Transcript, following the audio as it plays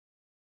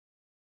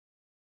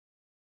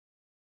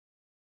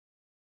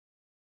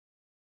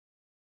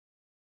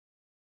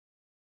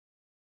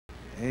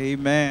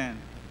Amen.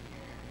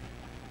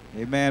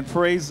 Amen.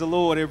 Praise the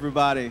Lord,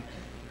 everybody.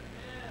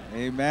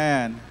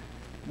 Amen.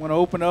 I want to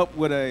open up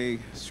with a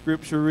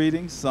scripture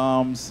reading,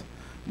 Psalms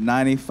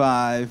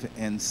 95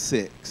 and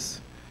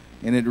 6.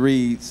 And it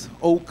reads,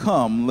 "O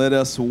come, let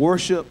us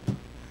worship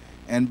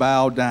and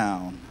bow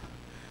down.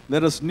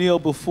 Let us kneel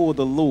before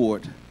the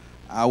Lord,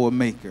 our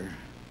Maker."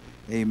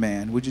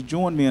 Amen. Would you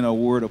join me in a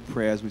word of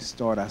prayer as we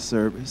start our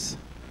service?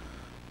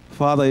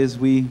 Father, as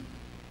we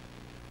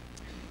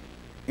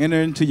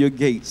enter into your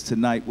gates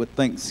tonight with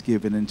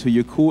thanksgiving, into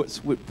your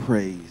courts with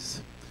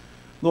praise.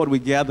 Lord, we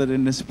gathered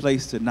in this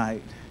place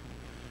tonight.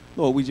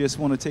 Lord, we just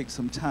want to take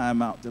some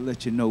time out to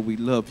let you know we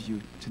love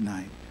you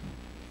tonight.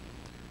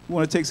 We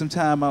want to take some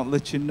time out and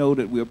let you know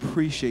that we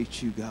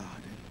appreciate you, God.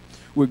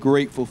 We're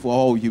grateful for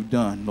all you've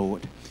done,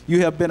 Lord.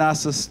 You have been our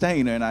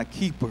sustainer and our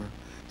keeper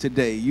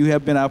today. You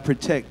have been our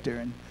protector.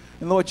 And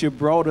Lord, you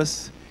brought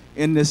us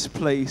in this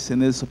place in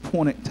this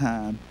appointed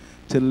time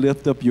to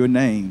lift up your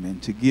name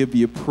and to give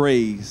you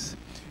praise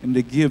and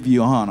to give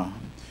you honor.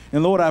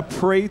 And Lord, I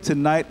pray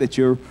tonight that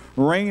you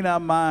rein our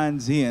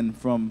minds in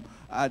from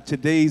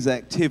today's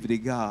activity,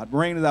 God.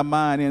 Rein our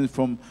mind in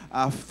from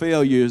our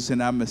failures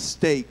and our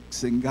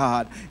mistakes, and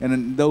God,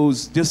 and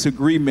those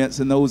disagreements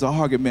and those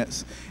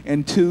arguments,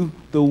 and to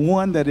the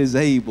one that is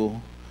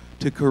able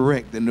to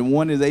correct them, the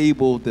one that is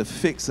able to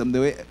fix them,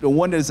 the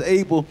one that is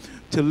able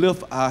to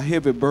lift our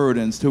heavy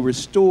burdens, to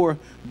restore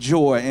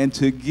joy, and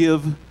to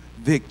give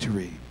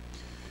victory.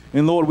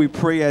 And Lord, we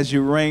pray as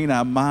you rein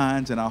our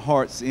minds and our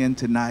hearts in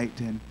tonight.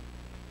 And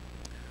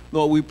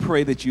Lord, we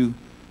pray that you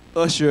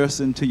usher us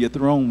into your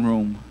throne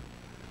room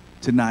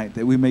tonight,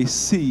 that we may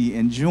see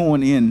and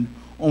join in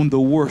on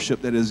the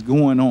worship that is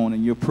going on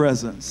in your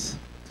presence.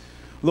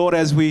 Lord,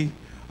 as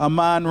our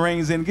mind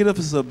reins in, give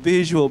us a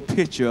visual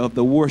picture of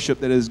the worship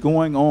that is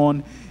going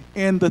on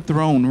in the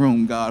throne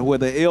room, God, where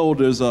the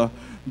elders are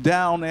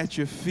down at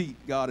your feet,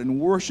 God, and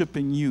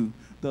worshiping you,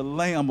 the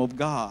Lamb of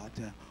God.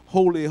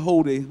 Holy,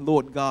 holy,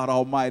 Lord God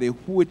Almighty,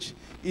 which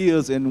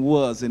is and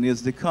was and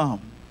is to come.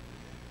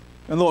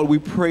 And Lord, we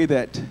pray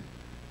that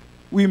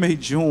we may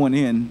join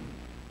in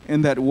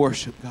that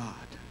worship, God,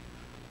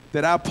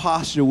 that our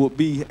posture will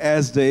be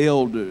as the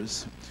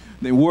elders,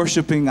 they're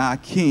worshiping our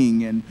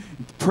King and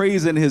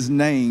praising his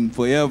name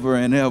forever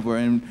and ever,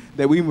 and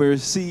that we may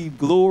receive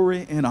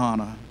glory and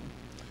honor.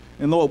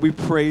 And Lord, we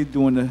pray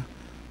during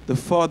the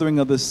furthering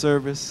of the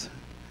service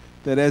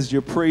that as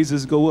your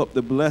praises go up,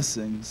 the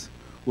blessings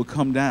will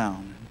come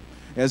down.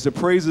 As the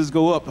praises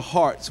go up, the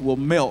hearts will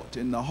melt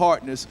and the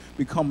hardness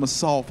become a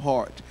soft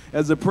heart.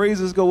 As the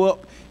praises go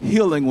up,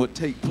 healing will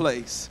take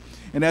place.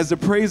 And as the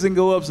praising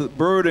go up, the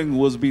burden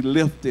will be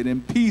lifted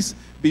and peace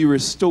be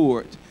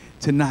restored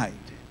tonight.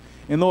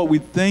 And Lord, we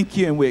thank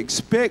you and we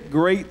expect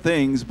great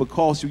things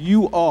because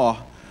you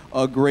are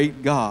a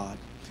great God.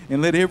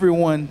 And let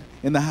everyone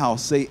in the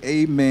house say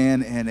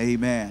amen and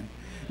amen.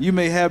 You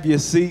may have your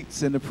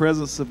seats in the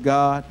presence of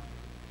God.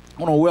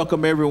 I want to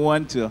welcome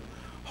everyone to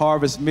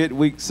Harvest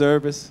Midweek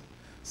service.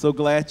 So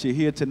glad you're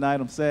here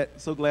tonight. I'm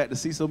so glad to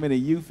see so many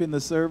youth in the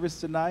service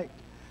tonight.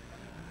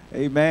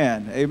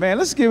 Amen. Amen.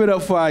 Let's give it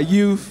up for our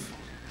youth.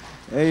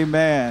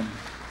 Amen.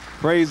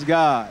 Praise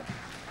God.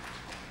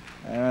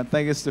 And I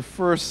think it's the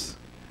first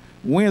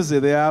Wednesday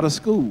they're out of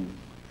school.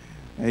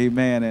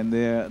 Amen. And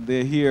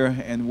they're here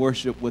and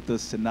worship with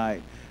us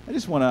tonight. I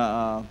just want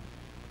to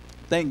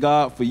thank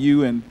God for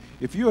you. And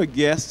if you're a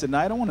guest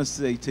tonight, I want to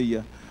say to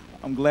you,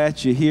 I'm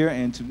glad you're here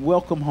and to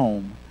welcome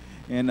home.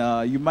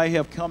 And you might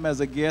have come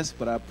as a guest,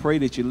 but I pray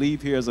that you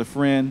leave here as a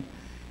friend.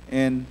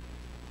 And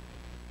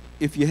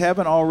if you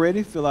haven't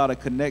already, fill out a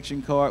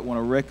connection card, want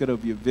a record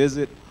of your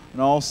visit.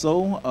 And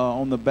also,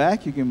 on the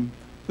back, you can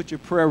put your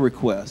prayer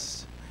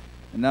requests.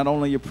 And not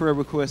only your prayer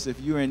requests, if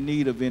you're in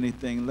need of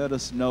anything, let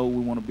us know.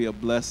 We want to be a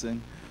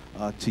blessing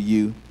to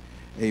you,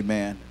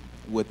 amen,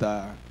 with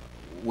our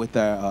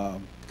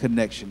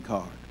connection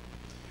card.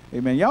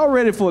 Amen. Y'all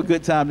ready for a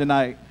good time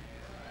tonight?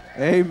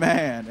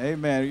 Amen.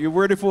 Amen. You're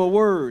ready for a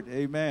word.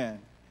 Amen.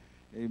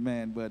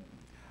 Amen. But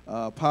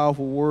a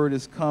powerful word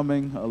is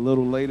coming a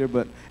little later.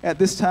 But at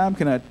this time,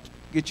 can I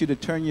get you to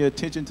turn your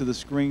attention to the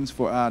screens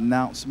for our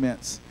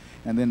announcements?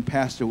 And then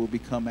Pastor will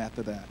become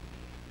after that.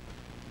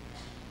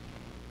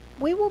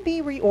 We will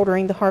be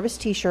reordering the Harvest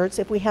T-shirts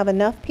if we have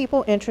enough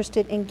people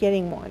interested in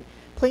getting one.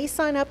 Please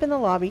sign up in the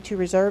lobby to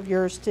reserve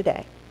yours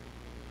today.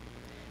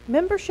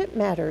 Membership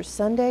Matters,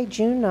 Sunday,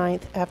 June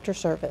 9th after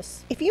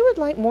service. If you would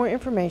like more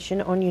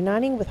information on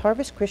uniting with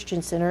Harvest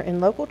Christian Center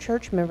in local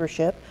church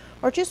membership,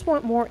 or just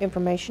want more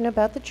information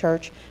about the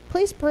church,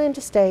 please plan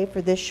to stay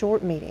for this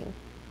short meeting.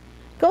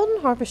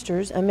 Golden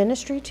Harvesters, a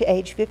ministry to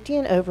age 50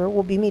 and over,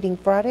 will be meeting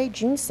Friday,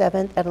 June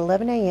 7th at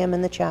 11 a.m.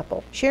 in the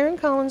chapel. Sharon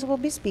Collins will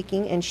be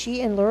speaking, and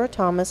she and Laura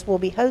Thomas will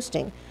be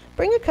hosting.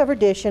 Bring a covered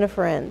dish and a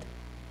friend.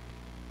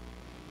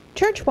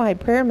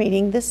 Church-wide prayer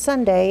meeting this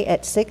Sunday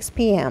at 6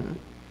 p.m.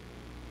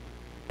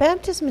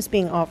 Baptism is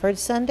being offered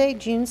Sunday,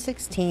 June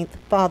 16th,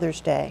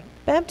 Father's Day.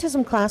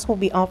 Baptism class will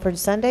be offered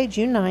Sunday,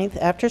 June 9th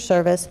after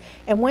service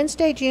and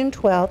Wednesday, June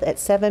 12th at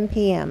 7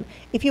 p.m.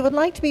 If you would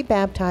like to be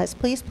baptized,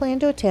 please plan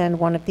to attend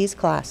one of these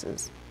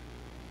classes.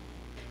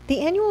 The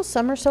annual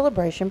summer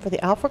celebration for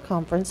the Alpha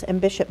Conference and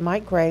Bishop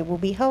Mike Gray will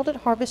be held at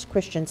Harvest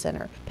Christian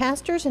Center.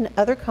 Pastors and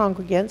other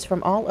congregants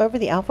from all over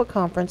the Alpha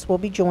Conference will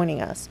be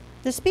joining us.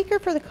 The speaker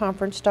for the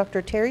conference,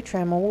 Dr. Terry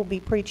Trammell, will be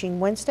preaching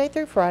Wednesday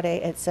through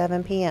Friday at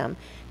 7 p.m.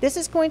 This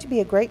is going to be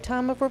a great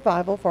time of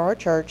revival for our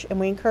church, and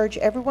we encourage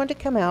everyone to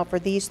come out for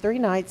these 3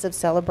 nights of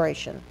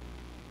celebration.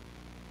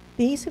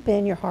 These have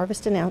been your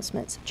harvest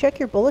announcements. Check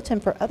your bulletin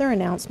for other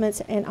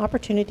announcements and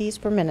opportunities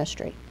for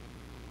ministry.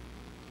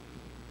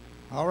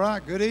 All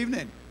right, good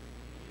evening.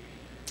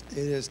 It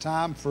is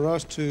time for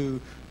us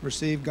to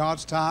receive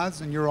God's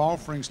tithes and your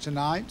offerings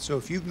tonight. So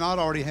if you've not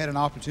already had an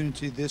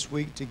opportunity this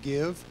week to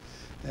give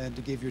and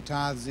to give your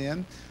tithes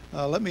in,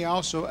 let me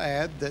also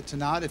add that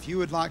tonight, if you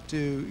would like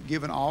to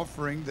give an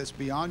offering that's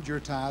beyond your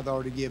tithe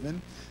already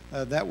given,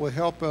 that will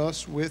help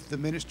us with the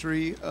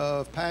ministry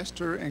of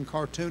pastor and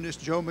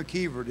cartoonist Joe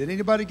McKeever. Did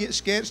anybody get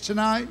sketched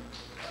tonight?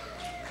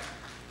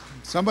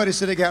 Somebody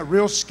said it got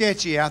real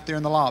sketchy out there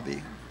in the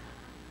lobby.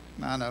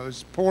 I know,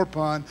 it's a poor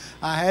pun.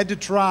 I had to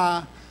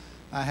try.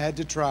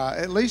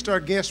 At least our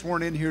guests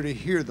weren't in here to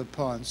hear the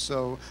puns,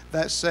 so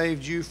that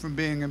saved you from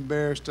being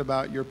embarrassed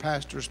about your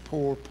pastor's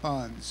poor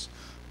puns.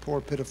 Poor,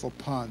 pitiful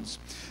puns.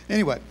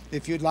 Anyway,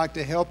 if you'd like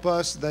to help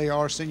us, they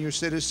are senior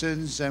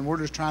citizens, and we're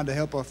just trying to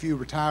help a few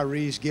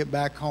retirees get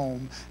back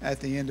home at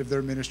the end of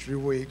their ministry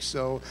week.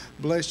 So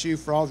bless you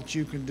for all that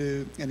you can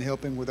do in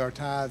helping with our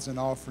tithes and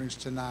offerings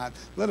tonight.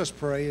 Let us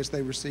pray as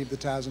they receive the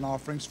tithes and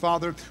offerings.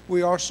 Father,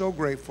 we are so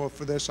grateful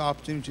for this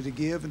opportunity to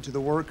give into the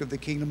work of the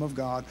kingdom of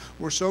God.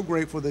 We're so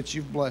grateful that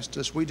you've blessed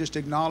us. We just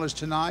acknowledge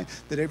tonight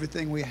that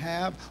everything we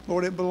have,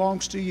 Lord, it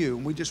belongs to you.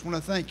 And we just want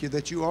to thank you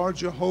that you are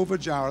Jehovah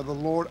Jireh, the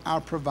Lord our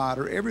provider.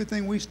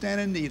 Everything we stand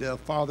in need of,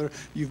 Father,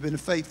 you've been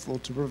faithful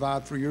to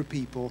provide for your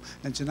people.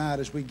 And tonight,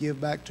 as we give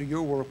back to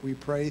your work, we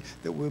pray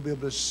that we'll be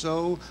able to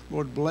sow,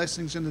 Lord,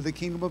 blessings into the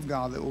kingdom of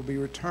God that will be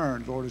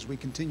returned, Lord, as we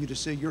continue to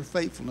see your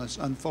faithfulness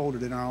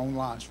unfolded in our own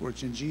lives. For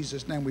it's in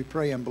Jesus' name we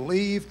pray and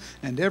believe.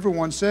 And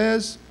everyone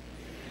says,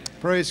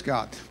 praise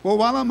God. Well,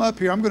 while I'm up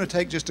here, I'm going to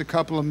take just a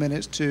couple of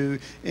minutes to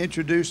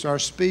introduce our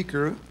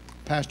speaker.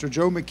 Pastor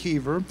Joe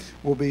McKeever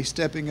will be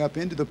stepping up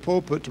into the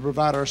pulpit to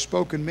provide our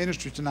spoken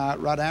ministry tonight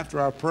right after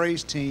our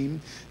praise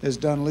team is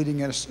done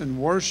leading us in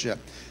worship.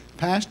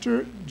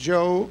 Pastor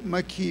Joe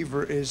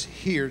McKeever is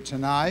here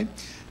tonight,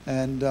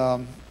 and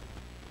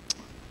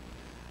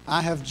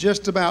I have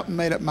just about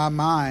made up my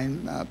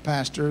mind,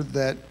 Pastor,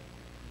 that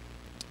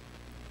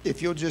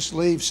if you'll just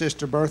leave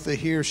Sister Bertha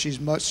here, she's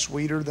much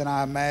sweeter than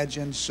I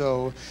imagined,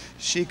 so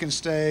she can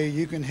stay,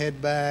 you can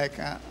head back.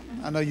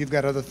 I know you've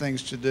got other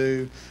things to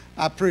do.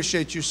 I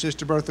appreciate you,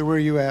 Sister Bertha, where are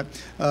you at?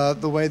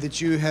 The way that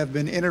you have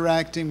been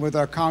interacting with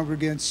our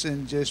congregants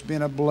and just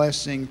been a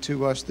blessing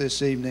to us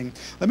this evening.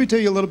 Let me tell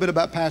you a little bit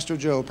about Pastor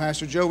Joe.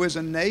 Pastor Joe is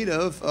a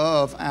native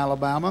of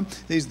Alabama.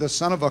 He's the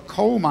son of a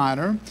coal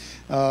miner.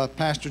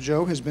 Pastor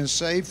Joe has been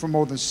saved for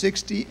more than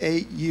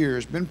 68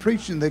 years, been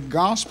preaching the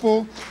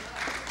gospel.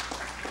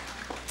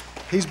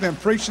 He's been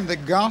preaching the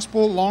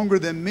gospel longer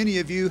than many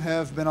of you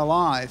have been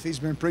alive. He's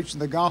been preaching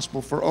the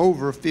gospel for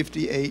over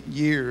 58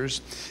 years.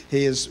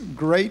 His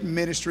great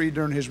ministry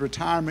during his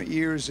retirement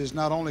years is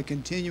not only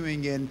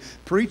continuing in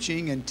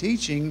preaching and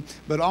teaching,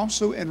 but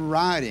also in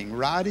writing.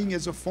 Writing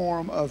is a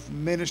form of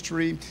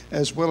ministry,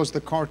 as well as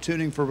the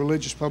cartooning for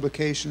religious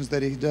publications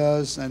that he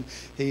does. And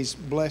he's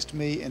blessed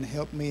me and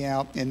helped me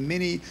out in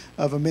many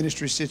of a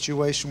ministry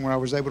situation where I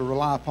was able to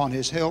rely upon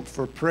his help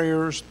for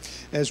prayers,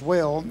 as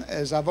well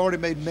as I've already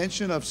made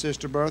mention of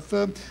Sister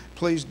Bertha.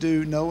 Please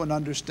do know and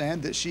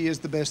understand that she is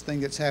the best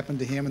thing that's happened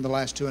to him in the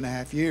last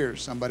 2.5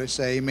 years. Somebody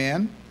say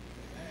amen.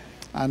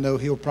 I know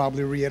he'll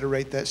probably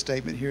reiterate that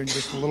statement here in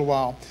just a little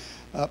while.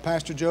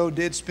 Pastor Joe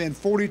did spend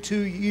 42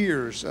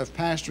 years of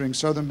pastoring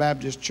Southern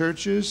Baptist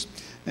churches,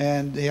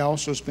 and he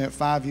also spent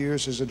 5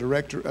 years as a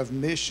director of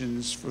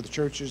missions for the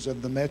churches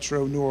of the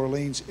metro New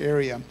Orleans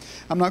area.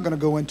 I'm not going to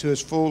go into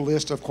his full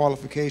list of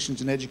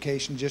qualifications and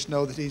education. Just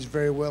know that he's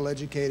very well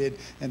educated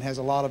and has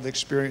a lot of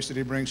experience that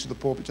he brings to the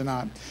pulpit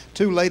tonight.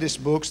 2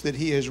 latest books that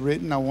he has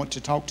written I want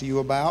to talk to you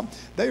about.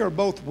 They are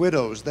both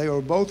widows. They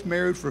are both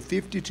married for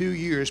 52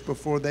 years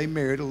before they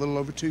married a little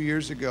over 2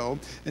 years ago.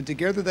 And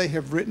together they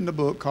have written a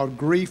book called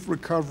Grief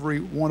Recovery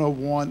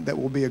 101 that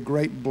will be a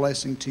great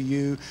blessing to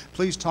you.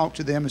 Please talk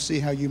to them and see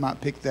how you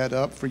might pick that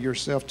up for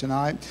yourself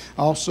tonight.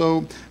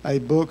 Also, a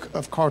book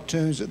of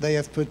cartoons that they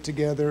have put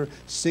together,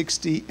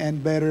 60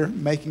 and Better,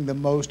 Making the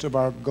Most of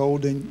Our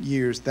Golden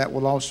Years. That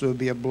will also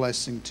be a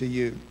blessing to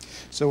you.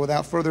 So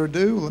without further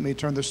ado, let me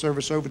turn the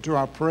service over to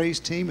our praise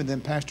team, and then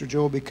Pastor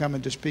Joe will be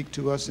coming to speak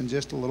to us in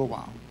just a little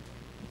while.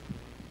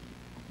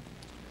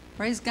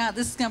 Praise God.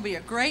 This is going to be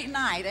a great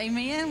night.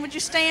 Amen. Would you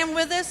stand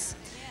with us?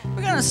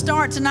 We're going to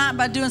start tonight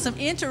by doing some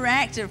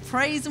interactive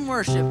praise and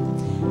worship.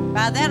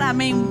 By that I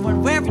mean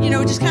wherever,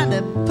 just kind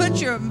of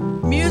put your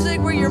music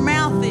where your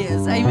mouth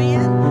is.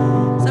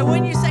 Amen. So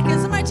when you say, can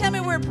somebody tell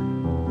me where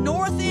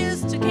north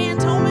is to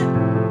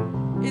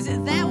Cantonment? Is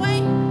it that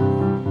way?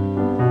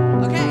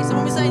 Okay, so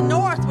when we say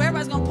north, well,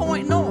 everybody's going to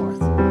point north.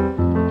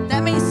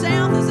 That means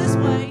south is this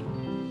way.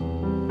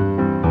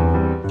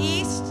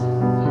 East,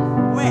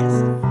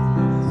 west.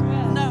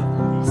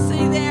 No.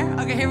 See there?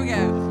 Okay, here we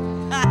go.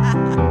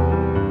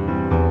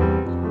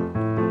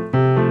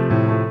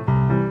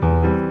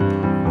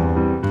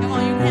 Come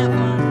on, you can have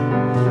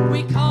fun.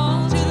 We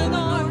call to the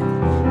north,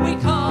 we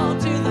call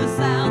to the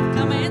south.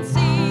 Come and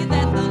see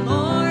that the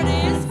Lord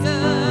is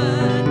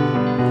good.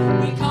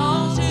 We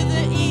call to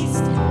the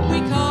east,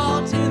 we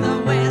call to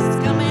the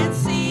west. Come and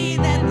see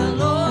that the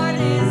Lord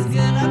is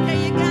good.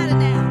 Okay, you got it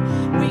now.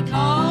 We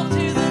call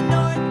to the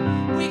north,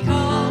 we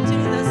call to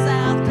the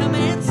south. Come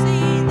and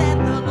see that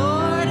the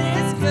Lord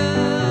is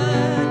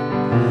good.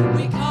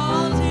 We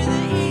call to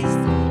the east,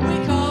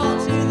 we call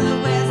to the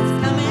west.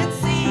 Come and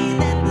see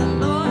that the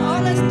Lord. Oh,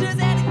 let's do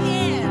that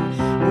again.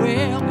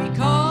 Well, we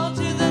call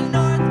to the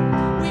north,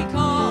 we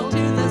call to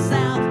the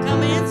south.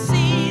 Come and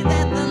see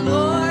that the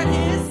Lord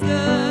is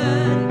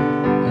good.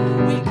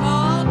 We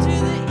call to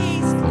the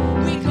east,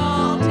 we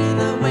call to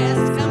the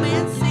west. Come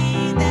and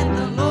see that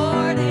the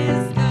Lord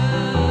is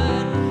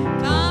good.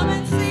 Come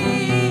and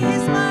see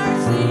His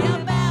mercy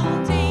and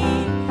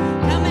bounty.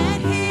 Come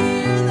and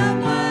hear the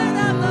word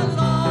of the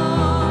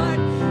Lord.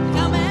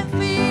 Come and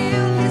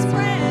feel His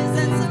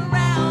presence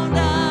around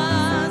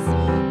us.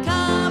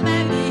 Come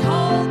and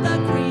behold the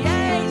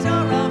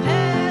Creator of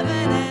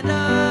heaven and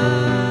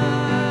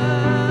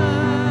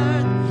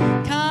earth.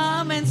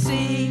 Come and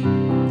see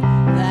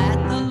that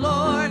the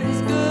Lord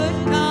is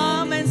good.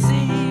 Come and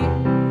see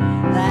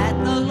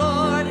that the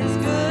Lord is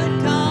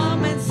good.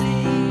 Come and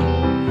see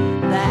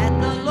that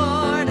the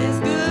Lord is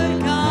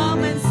good.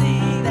 Come and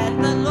see that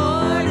the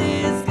Lord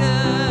is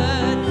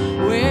good.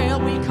 Well,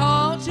 we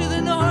call to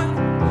the north,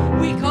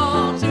 we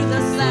call to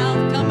the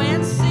south. Come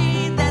and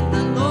see that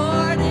the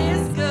Lord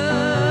is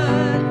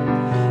good.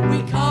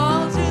 We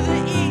call to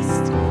the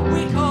east,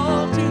 we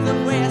call to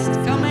the west.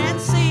 Come and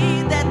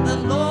see that the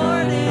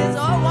Lord is.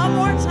 Oh, one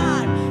more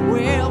time.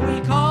 Well, we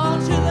call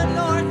to the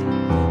north,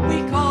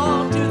 we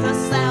call to the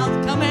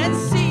south. Come and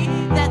see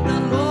that the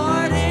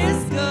Lord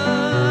is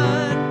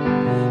good.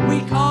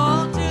 We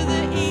call to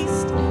the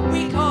east,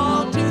 we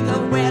call to the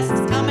west.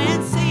 Come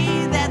and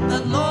see that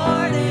the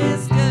Lord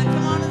is good.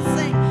 Come on and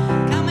sing.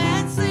 Come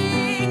and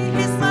sing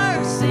His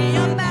mercy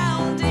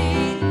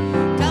abounding.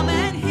 Come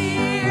and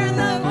hear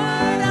the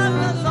word of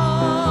the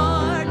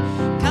Lord.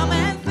 Come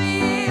and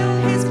feel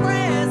His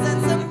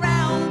presence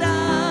around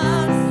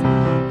us.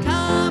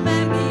 Come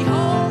and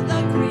behold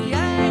the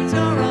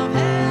Creator of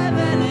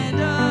heaven and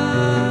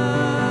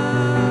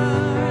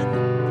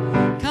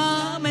earth.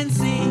 Come and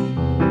see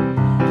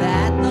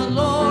that the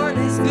Lord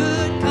is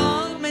good.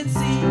 Come and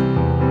see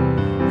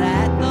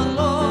that the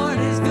Lord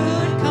is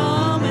good.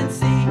 Come and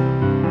see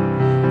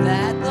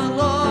that the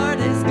Lord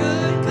is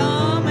good.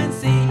 Come and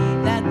see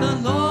that the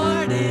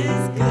Lord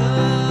is good.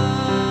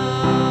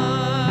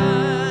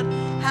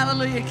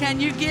 Hallelujah. Can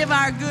you give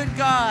our good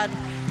God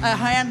a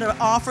hand of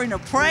offering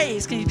of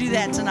praise? Can you do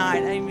that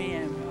tonight?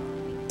 Amen.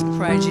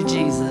 Praise you,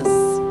 Jesus.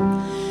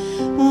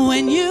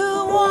 When you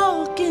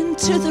walk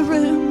into the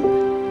room,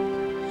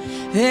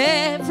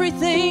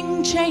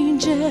 everything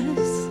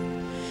changes.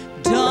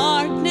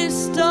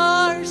 Darkness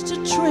starts to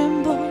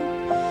tremble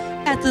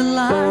at the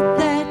light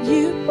that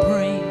you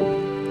bring.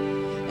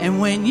 And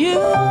when you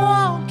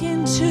walk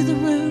into the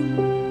room,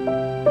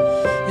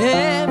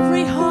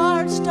 every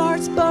heart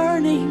starts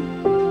burning.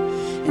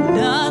 And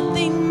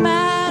nothing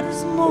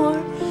matters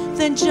more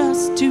than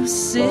just to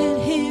sit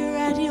here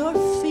at your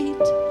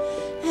feet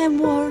and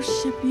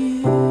worship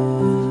you.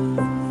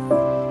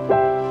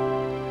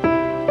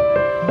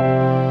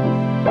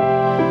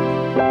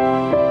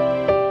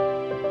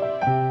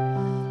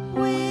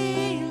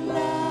 We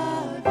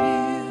love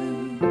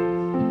you,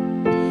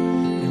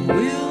 and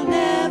we'll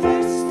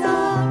never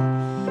stop.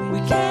 We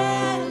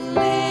can't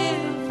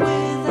live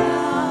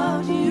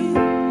without you,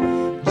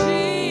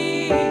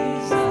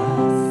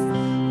 Jesus.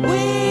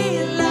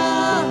 We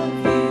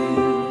love you,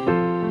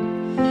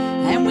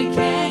 and we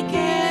can't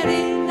get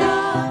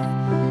enough.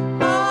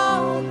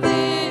 All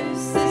this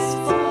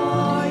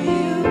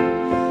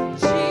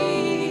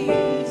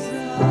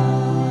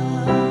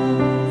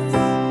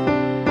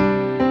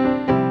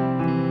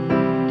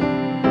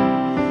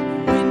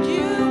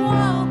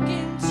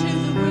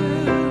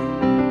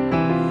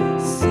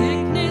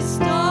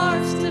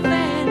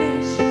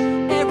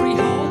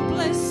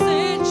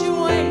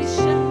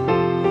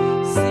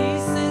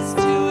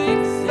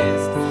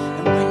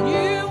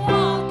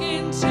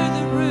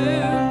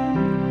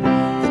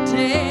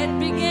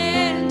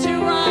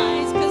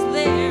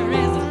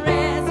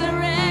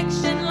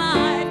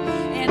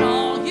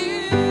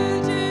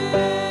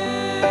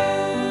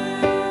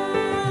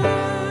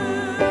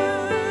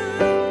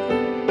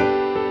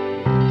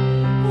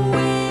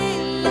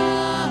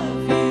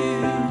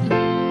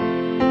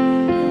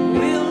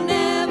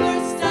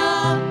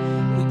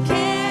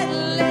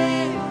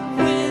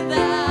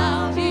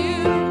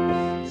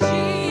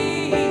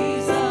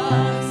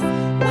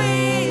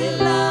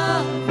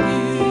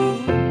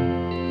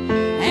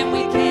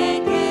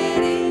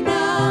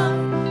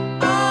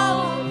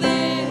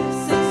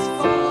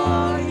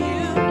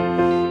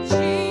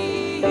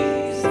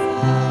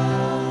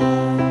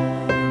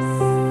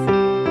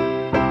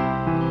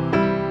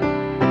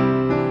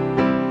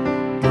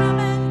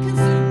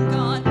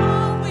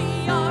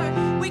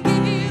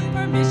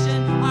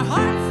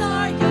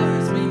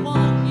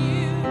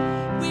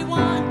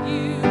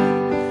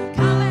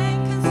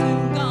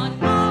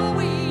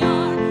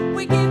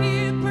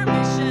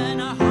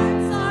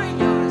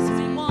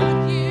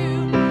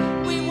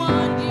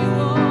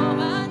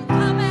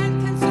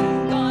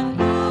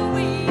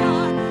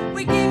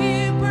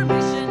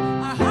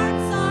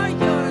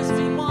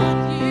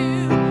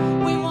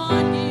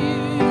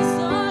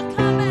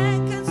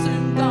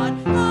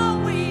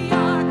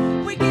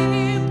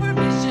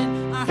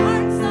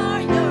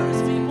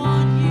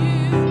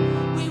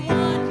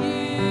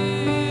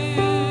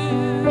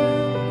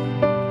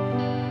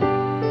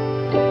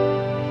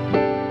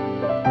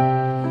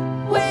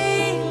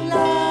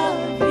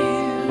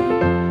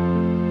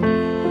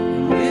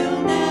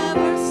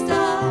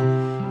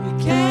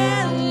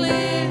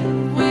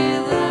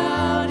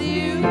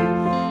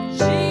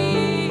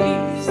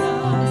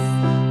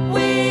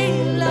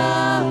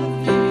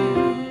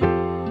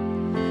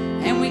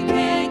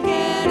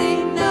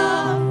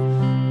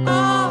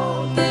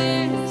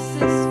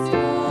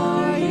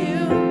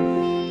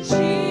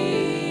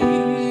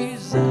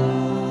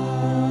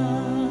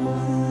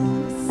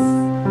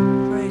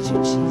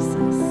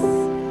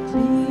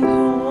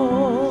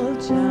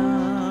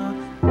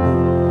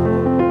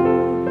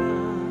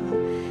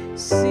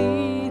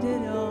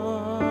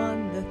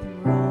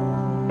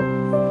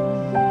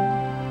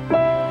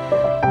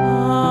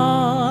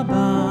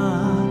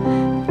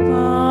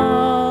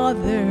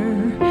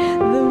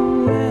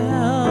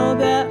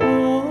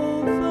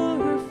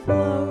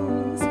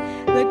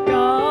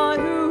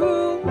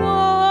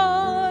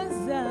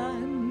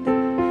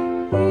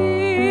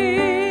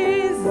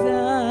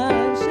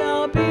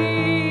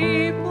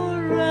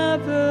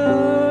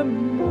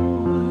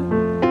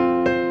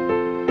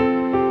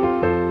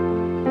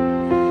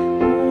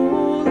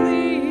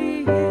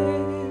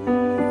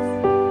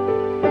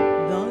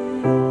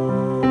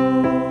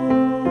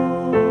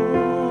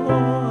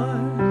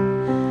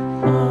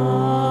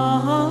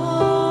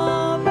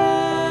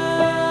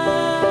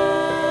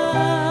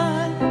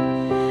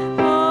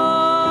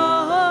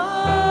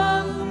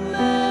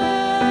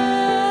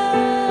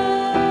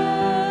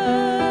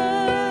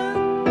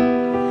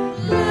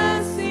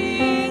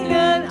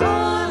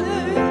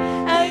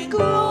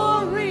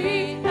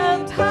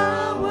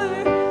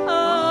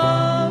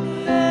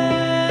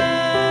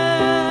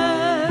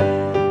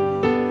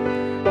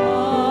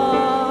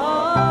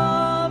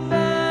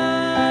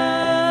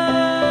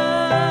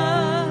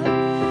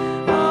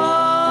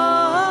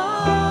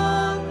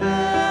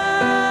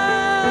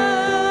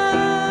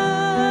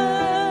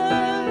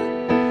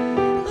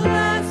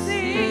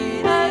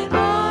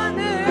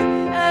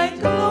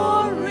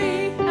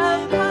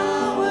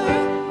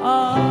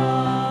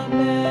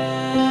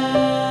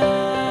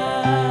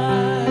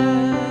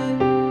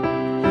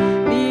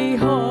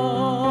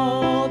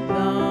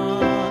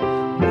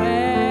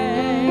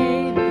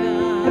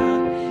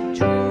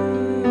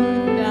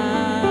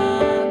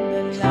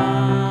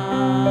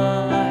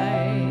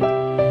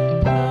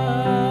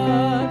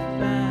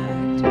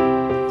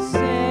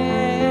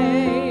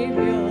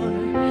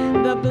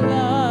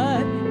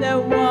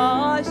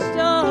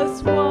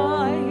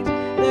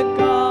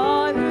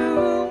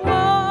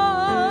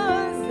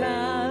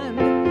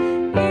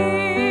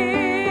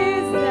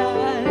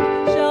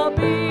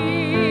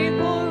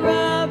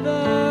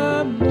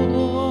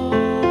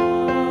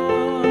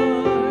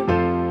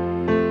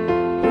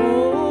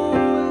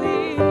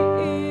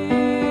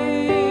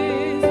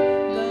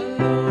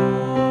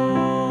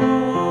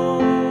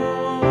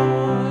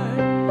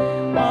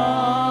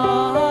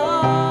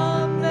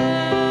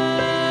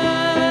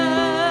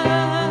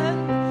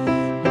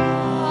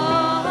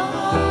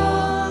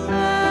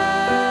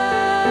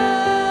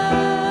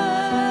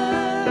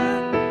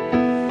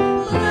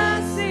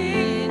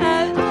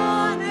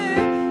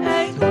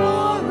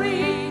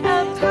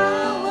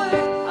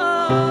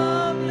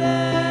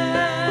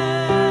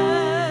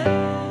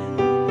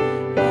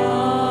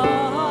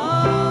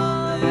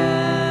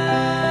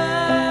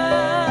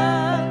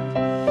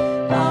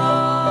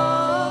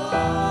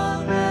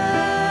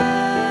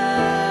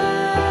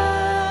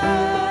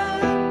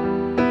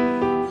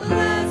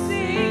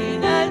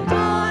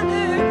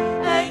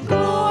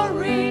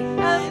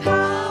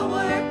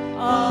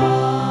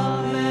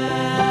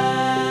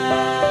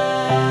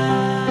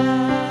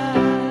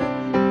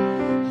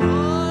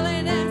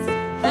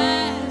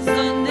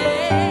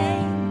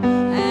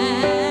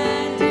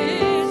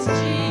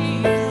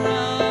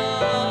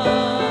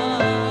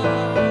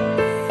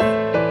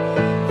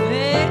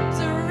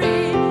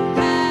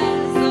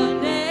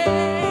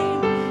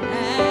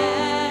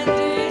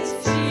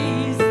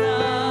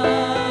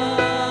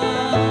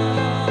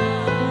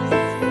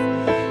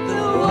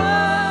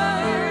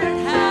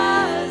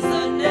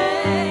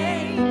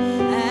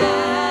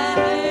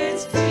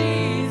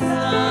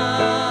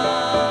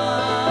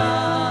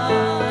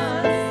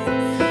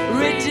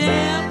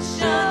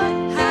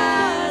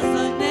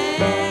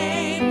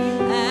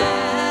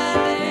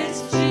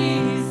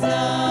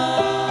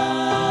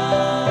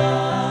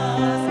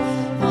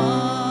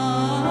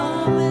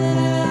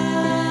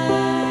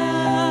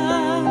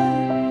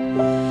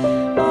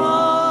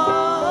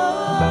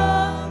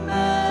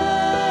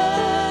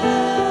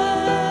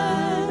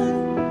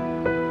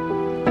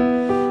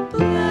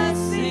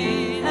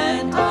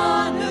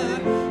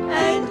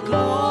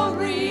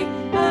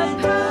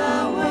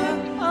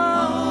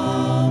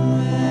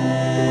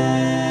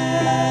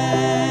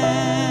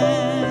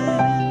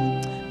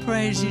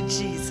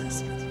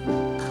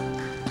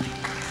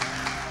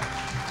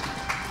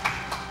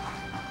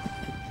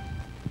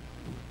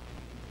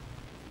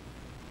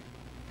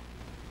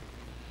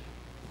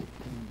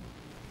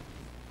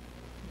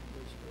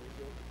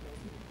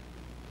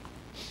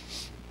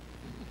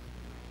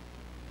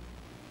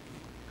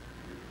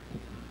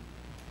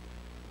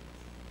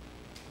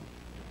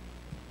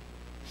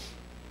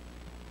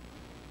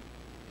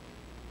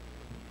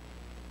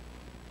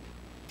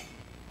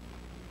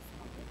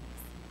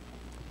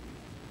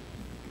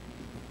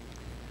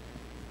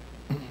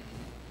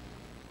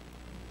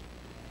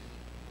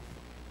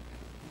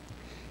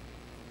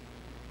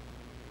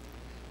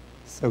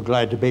So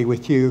glad to be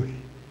with you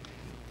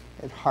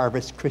at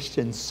Harvest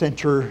Christian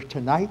Center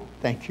tonight.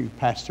 Thank you,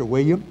 Pastor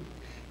William.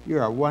 You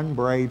are one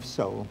brave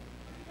soul.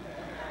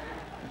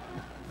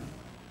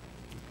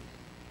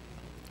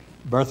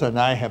 Bertha and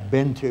I have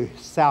been to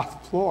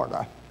South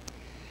Florida.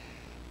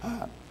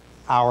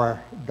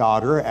 Our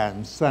daughter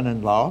and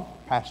son-in-law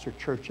pastor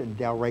church in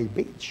Delray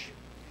Beach.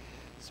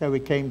 So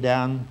we came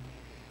down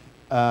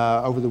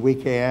over the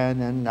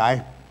weekend, and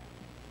I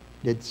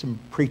did some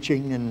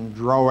preaching and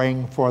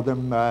drawing for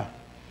them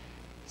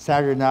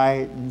Saturday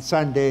night and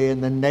Sunday in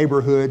the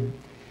neighborhood.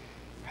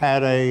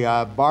 Had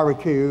a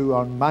barbecue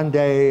on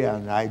Monday,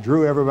 and I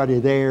drew everybody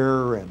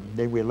there, and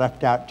then we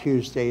left out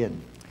Tuesday.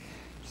 And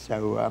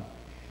so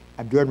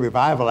I'm doing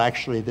revival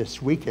actually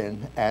this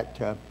weekend at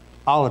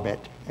Olivet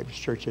at his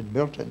church in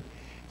Milton.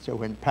 So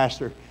when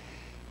Pastor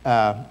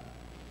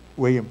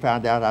William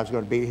found out I was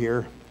going to be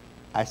here,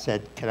 I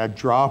said, can I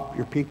draw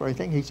your people or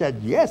anything? He said,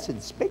 yes,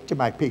 and speak to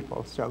my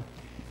people. So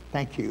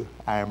thank you.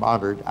 I am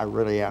honored. I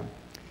really am.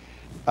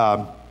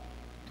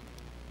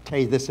 Tell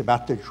you this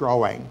about the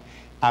drawing.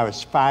 I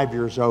was 5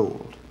 years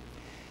old,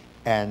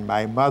 and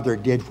my mother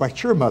did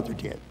what your mother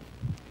did.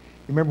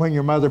 You remember when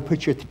your mother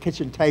put you at the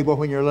kitchen table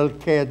when you were a little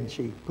kid, and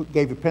she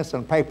gave you pencil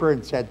and paper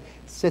and said,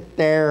 sit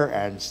there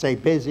and stay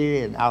busy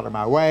and out of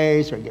my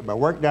way so I can get my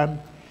work done?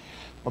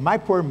 Well, my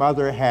poor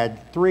mother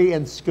had 3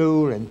 in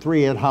school and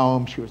 3 at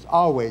home. She was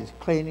always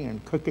cleaning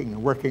and cooking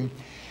and working.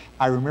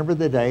 I remember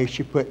the day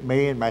she put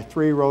me and my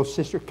 3-year-old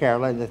sister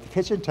Carolyn at the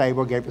kitchen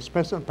table, gave us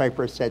pencil and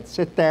paper, and said,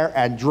 sit there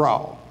and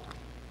draw.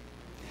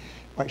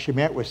 What she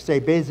meant was stay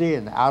busy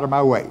and out of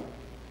my way.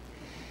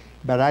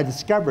 But I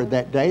discovered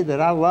that day that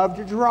I loved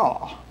to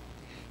draw.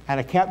 And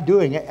I kept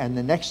doing it. And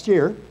the next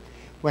year,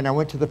 when I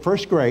went to the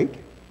first grade,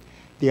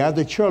 the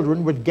other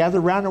children would gather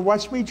around and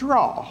watch me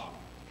draw.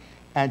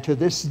 And to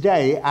this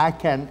day, I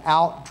can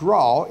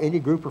outdraw any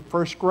group of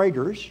first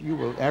graders you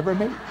will ever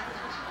meet.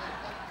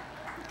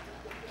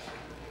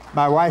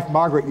 My wife,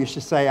 Margaret, used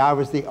to say I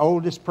was the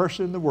oldest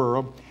person in the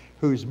world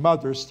whose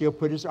mother still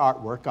put his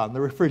artwork on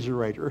the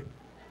refrigerator.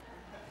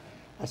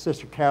 My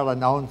sister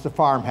Carolyn owns the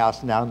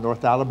farmhouse now in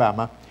North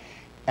Alabama.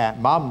 And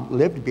Mom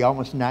lived to be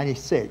almost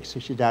 96, so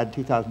she died in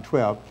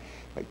 2012.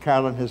 But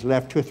Carolyn has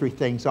left 2 or 3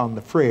 things on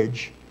the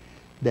fridge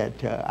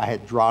that I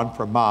had drawn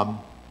for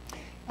Mom.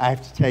 I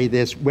have to tell you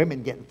this,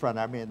 women get in front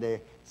of me and they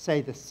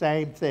say the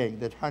same thing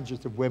that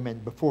hundreds of women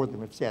before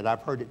them have said.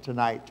 I've heard it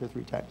tonight 2 or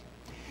 3 times.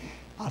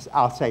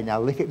 I'll say, now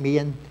look at me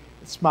and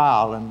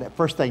smile, and the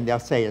first thing they'll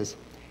say is,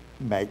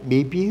 make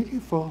me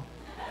beautiful.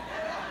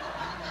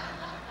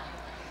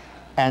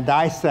 And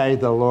I say,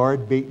 the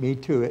Lord beat me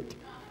to it.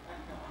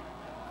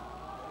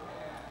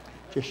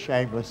 Just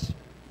shameless.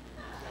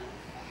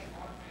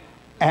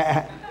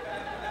 And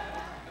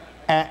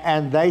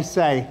they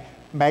say,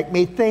 make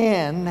me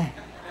thin.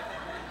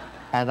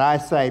 And I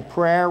say,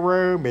 prayer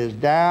room is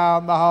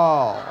down the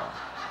hall.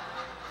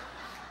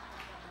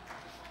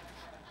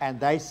 And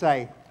they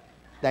say,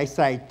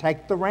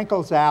 take the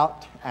wrinkles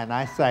out. And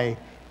I say,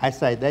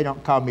 they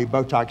don't call me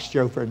Botox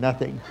Joe for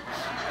nothing.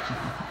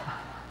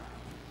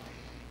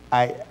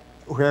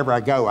 Wherever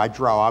I go, I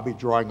draw. I'll be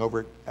drawing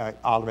over at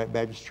Olivet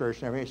Baptist Church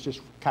and everything. It's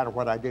just kind of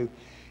what I do.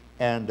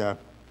 And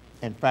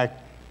in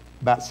fact,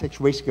 about 6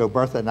 weeks ago,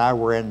 Bertha and I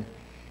were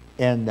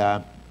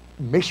in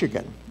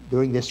Michigan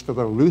doing this for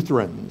the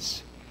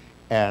Lutherans.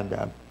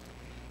 And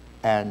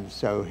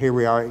so here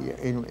we are.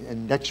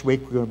 And next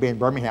week, we're going to be in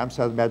Birmingham,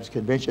 Southern Baptist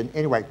Convention.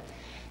 Anyway,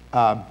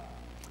 I'm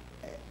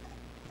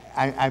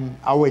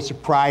always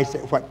surprised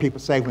at what people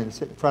say when they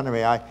sit in front of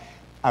me.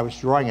 I was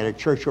drawing at a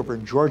church over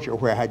in Georgia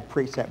where I had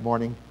preached that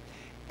morning.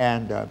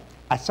 And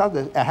I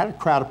had a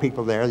crowd of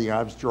people there. You know,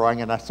 I was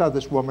drawing, and I saw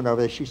this woman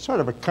over there. She's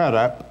sort of a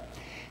cut-up,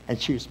 and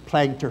she was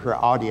playing to her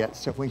audience.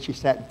 So when she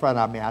sat in front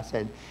of me, I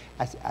said,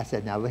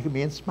 now look at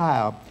me and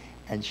smile.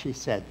 And she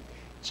said,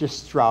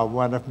 just draw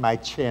one of my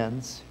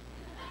chins.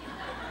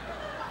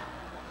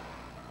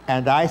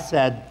 And I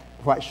said,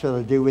 what shall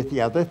I do with the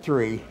other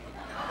 3?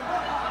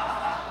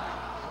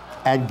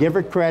 And give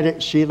her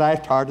credit, she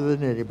laughed harder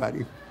than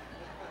anybody.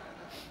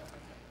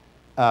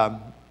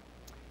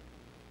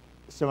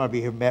 Some of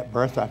you have met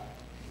Bertha.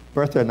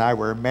 Bertha and I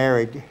were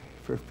married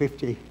for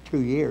 52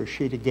 years,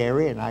 she to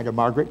Gary and I to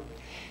Margaret.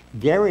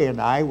 Gary and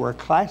I were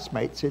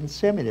classmates in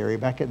seminary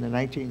back in the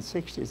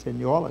 1960s in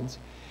New Orleans.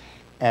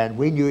 And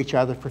we knew each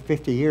other for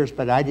 50 years,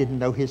 but I didn't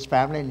know his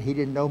family and he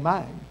didn't know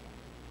mine.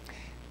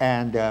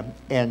 And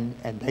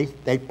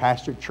they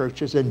pastored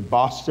churches in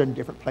Boston,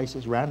 different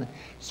places around, and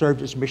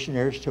served as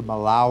missionaries to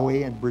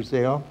Malawi and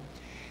Brazil.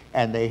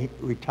 And they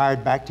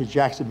retired back to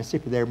Jackson,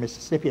 Mississippi. They're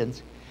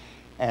Mississippians.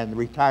 And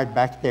retired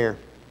back there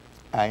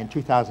in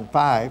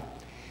 2005.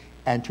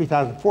 And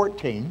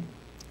 2014,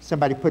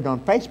 somebody put it on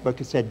Facebook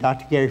and said,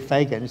 Dr. Gary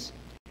Fagan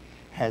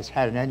has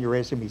had an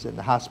aneurysm. He's in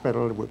the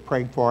hospital. We're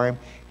praying for him.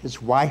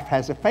 His wife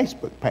has a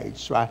Facebook page.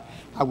 So I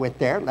went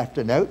there, left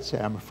a note,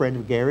 said I'm a friend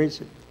of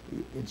Gary's,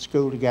 in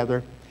school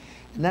together.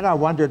 And then I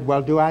wondered,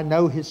 well, do I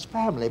know his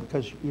family?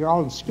 Because you're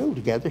all in school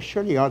together.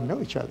 Surely you ought to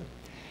know each other.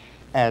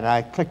 And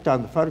I clicked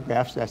on the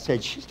photographs and I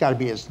said, she's got to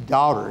be his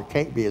daughter, it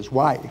can't be his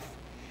wife.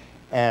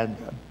 And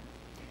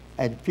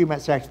a few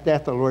months after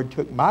that, the Lord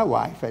took my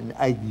wife. And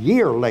a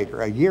year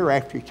later, a year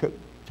after he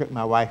took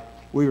my wife,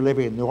 we were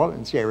living in the New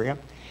Orleans area.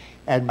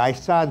 And my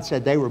son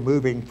said they were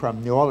moving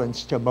from New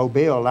Orleans to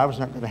Mobile. I was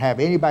not going to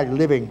have anybody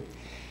living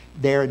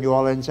there in New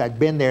Orleans. I'd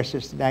been there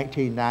since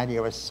 1990.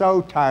 I was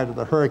so tired of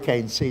the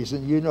hurricane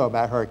season. You know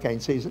about hurricane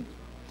season.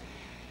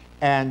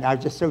 And I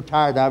was just so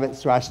tired of it.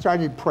 So I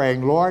started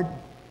praying, Lord,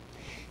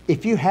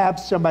 if you have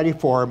somebody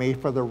for me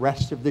for the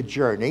rest of the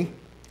journey,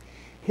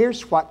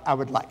 here's what I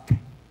would like.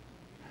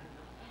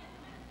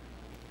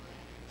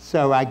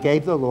 So I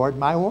gave the Lord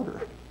my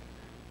order.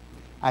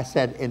 I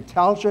said,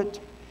 intelligent,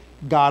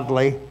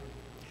 godly,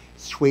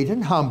 sweet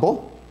and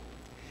humble.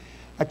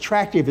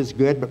 Attractive is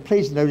good, but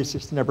please notice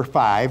it's number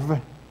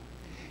 5.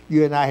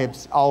 You and I have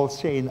all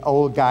seen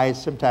old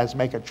guys sometimes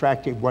make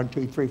attractive 1,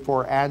 2, 3,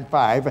 4, and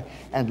 5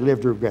 and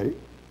live to regret it.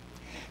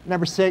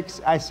 Number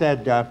 6, I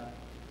said,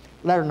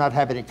 let her not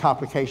have any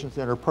complications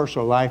in her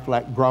personal life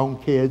like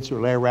grown kids who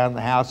lay around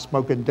the house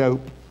smoking dope.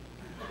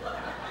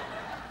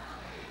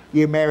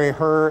 You marry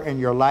her and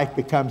your life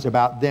becomes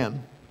about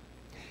them.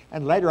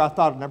 And later I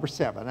thought of number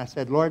 7. I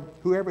said, Lord,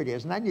 whoever it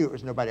is, and I knew it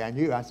was nobody I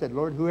knew. I said,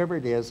 Lord, whoever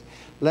it is,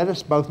 let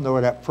us both know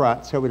it up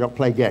front so we don't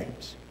play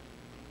games.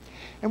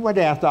 And one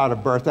day I thought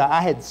of Bertha.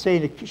 I had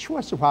seen it,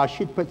 once in a while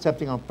she'd put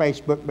something on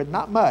Facebook, but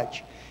not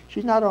much.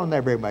 She's not on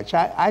there very much.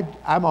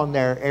 I'm on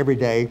there every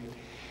day.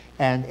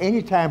 And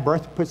anytime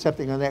Bertha put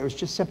something on there, it was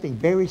just something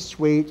very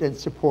sweet and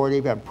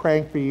supportive. I'm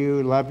praying for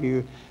you, love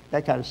you,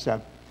 that kind of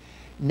stuff.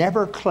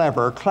 Never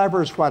clever.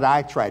 Clever is what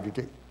I try to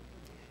do.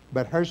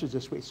 But hers was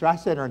just sweet. So I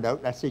sent her a note.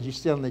 And I said, you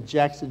still in the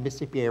Jackson,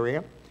 Mississippi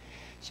area?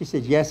 She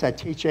said, yes, I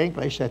teach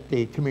English at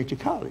the community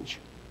college.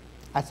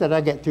 I said, I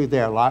get through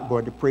there a lot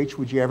going to preach.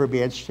 Would you ever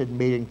be interested in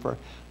meeting for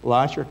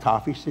lunch or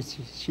coffee?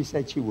 She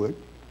said she would.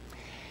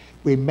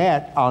 We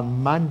met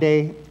on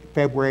Monday,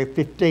 February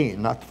 15th,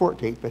 not the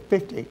 14th, but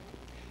 15th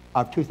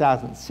of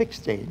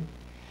 2016.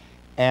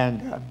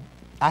 And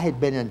I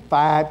had been in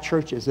 5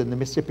 churches in the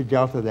Mississippi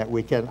Delta that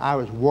weekend. I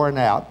was worn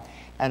out,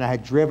 and I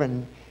had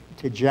driven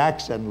to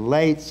Jackson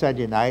late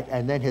Sunday night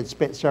and then had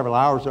spent several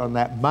hours on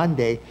that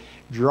Monday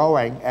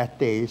drawing at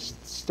the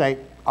state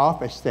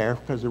office there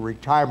because of the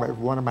retirement of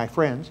one of my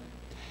friends.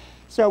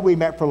 So we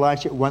met for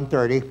lunch at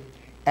 1:30,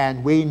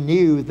 and we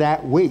knew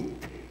that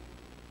week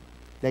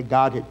that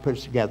God had put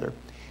us together.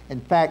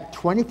 In fact,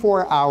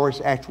 24 hours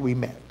after we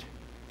met,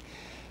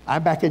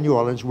 I'm back in New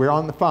Orleans, we're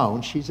on the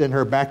phone, she's in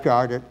her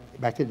backyard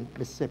back in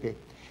Mississippi,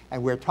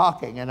 and we're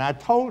talking, and I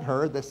told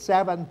her the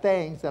 7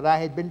 things that I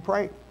had been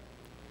praying.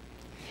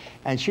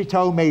 And she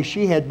told me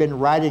she had been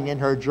writing in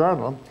her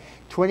journal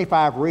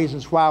 25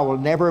 reasons why I will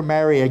never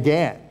marry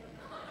again.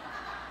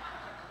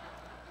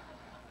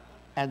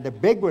 And the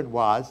big one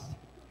was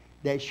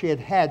that she had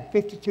had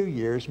 52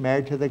 years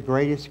married to the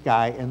greatest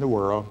guy in the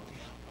world.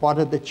 What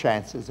are the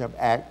chances of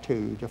Act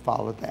 2 to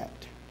follow that?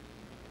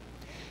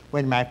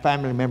 When my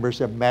family members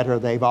have met her,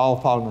 they've all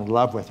fallen in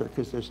love with her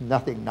because there's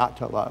nothing not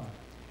to love.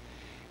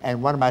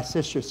 And one of my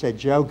sisters said,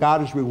 Joe,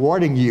 God is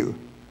rewarding you.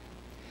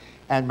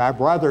 And my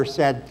brother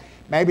said,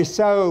 maybe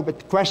so, but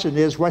the question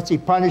is, what's he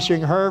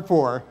punishing her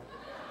for?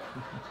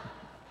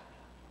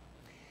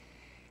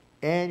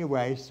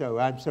 Anyway, so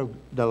I'm so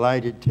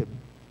delighted to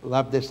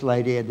love this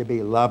lady and to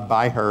be loved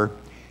by her.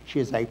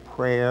 She is a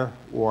prayer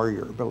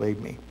warrior,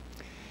 believe me.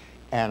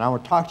 And I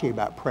want to talk to you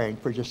about praying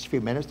for just a few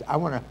minutes. I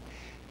want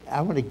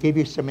to give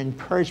you some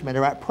encouragement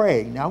about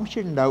praying. Now, I want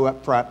you to know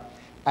up front,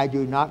 I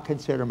do not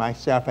consider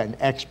myself an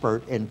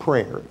expert in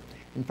prayer.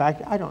 In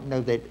fact, I don't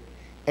know that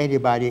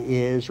anybody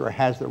is or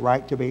has the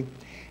right to be.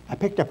 I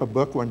picked up a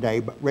book one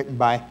day written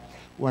by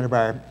one of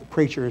our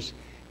preachers,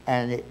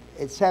 and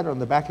it said on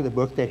the back of the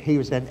book that he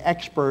was an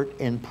expert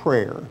in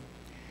prayer.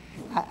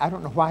 I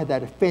don't know why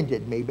that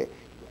offended me, but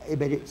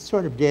it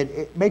sort of did.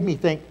 It made me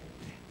think.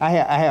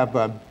 There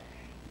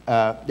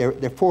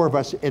are 4 of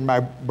us in my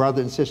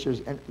brothers and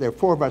sisters, and there are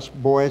 4 of us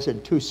boys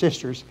and 2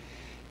 sisters,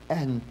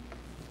 and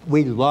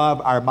we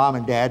love our mom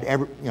and dad.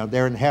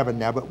 They're in heaven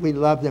now, but we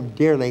love them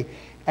dearly.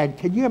 And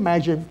can you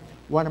imagine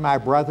one of my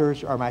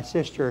brothers or my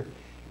sister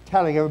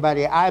telling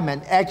everybody I'm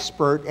an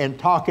expert in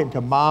talking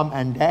to mom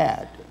and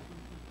dad?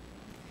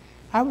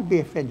 I would be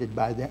offended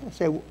by that. I'd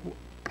say,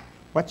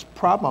 what's the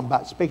problem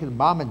about speaking to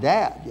mom and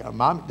dad?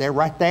 Mom, they're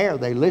right there.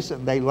 They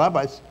listen. They love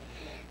us.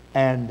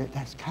 And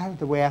that's kind of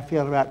the way I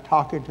feel about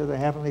talking to the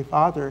Heavenly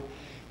Father.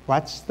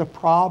 What's the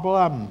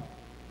problem?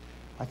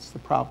 What's the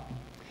problem?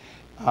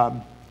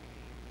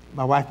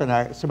 My wife and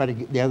I, somebody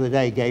the other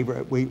day gave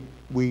her,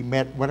 we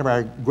met one of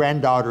our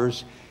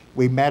granddaughters.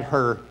 We met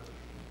her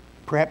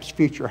perhaps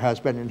future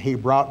husband, and he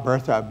brought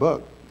Bertha a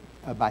book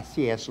by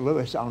C.S.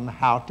 Lewis on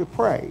how to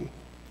pray.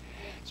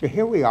 So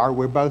here we are.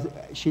 We're both,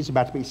 she's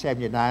about to be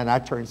 79. I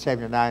turned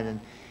 79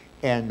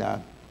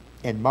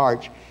 in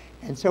March.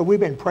 And so we've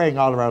been praying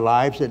all of our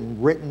lives and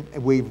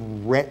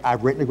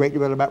I've written a great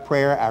deal about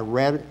prayer. I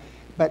read it,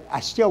 but I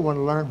still want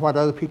to learn what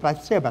other people have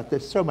to say about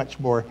this. So much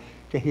more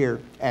to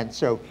hear. And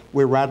so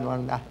we're riding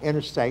on the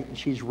interstate and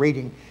she's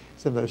reading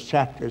some of those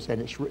chapters, and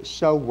it's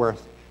so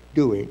worth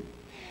doing.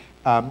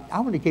 I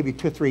want to give you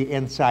 2 or 3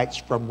 insights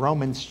from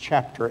Romans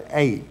chapter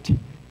 8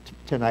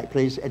 tonight,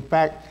 please. In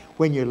fact,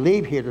 when you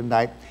leave here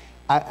tonight,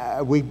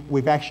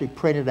 we've actually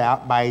printed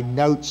out my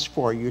notes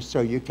for you so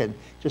you can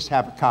just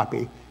have a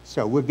copy.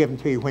 So we'll give them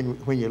to you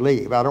when you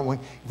leave.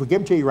 If we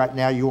give them to you right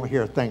now, you won't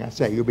hear a thing I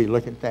say. You'll be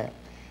looking at that.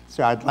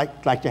 So I'd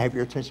like to have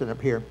your attention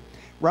up here.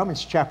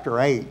 Romans chapter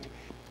 8.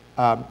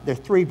 There are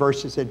 3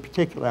 verses in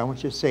particular I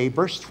want you to see.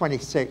 Verse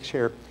 26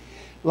 here.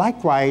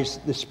 Likewise,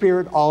 the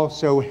Spirit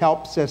also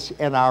helps us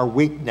in our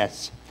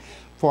weakness,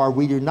 for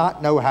we do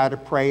not know how to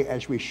pray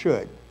as we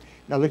should.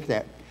 Now look at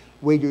that.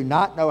 We do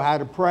not know how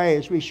to pray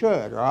as we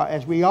should, or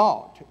as we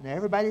ought. Now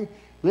everybody,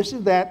 listen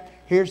to that.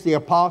 Here's the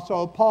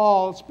Apostle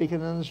Paul speaking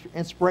in the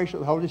inspiration of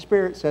the Holy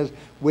Spirit, says,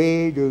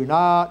 we do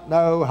not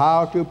know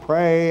how to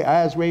pray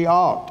as we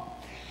ought.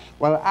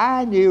 Well,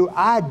 I knew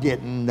I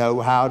didn't know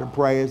how to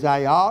pray as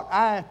I ought.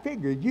 I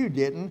figured you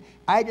didn't.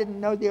 I didn't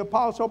know the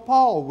Apostle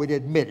Paul would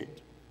admit it.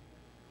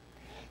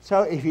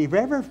 So if you've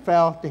ever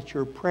felt that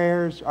your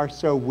prayers are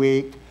so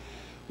weak,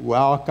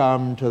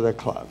 welcome to the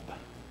club.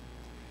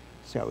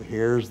 So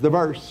here's the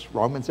verse,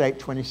 Romans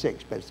 8:26,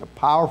 but it's a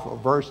powerful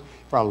verse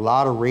for a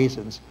lot of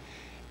reasons.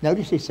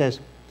 Notice he says,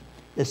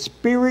 the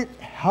Spirit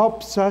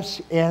helps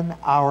us in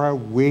our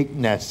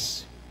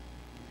weakness.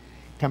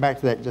 Come back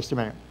to that in just a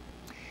minute.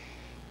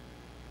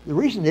 The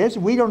reason is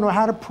we don't know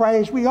how to pray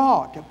as we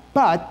ought,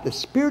 but the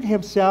Spirit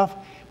himself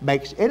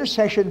makes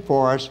intercession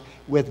for us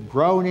with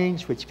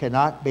groanings which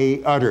cannot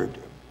be uttered.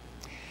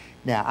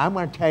 Now, I'm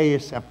going to tell you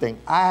something.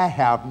 I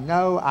have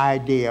no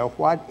idea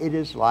what it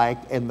is like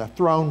in the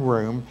throne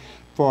room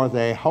for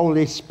the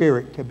Holy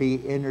Spirit to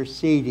be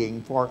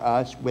interceding for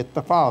us with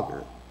the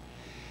Father.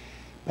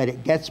 But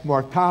it gets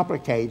more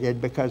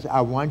complicated because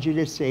I want you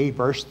to see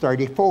verse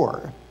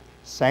 34.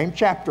 Same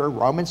chapter,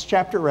 Romans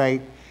chapter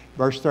 8,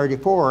 verse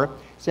 34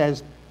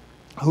 says,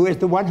 who is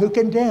the one who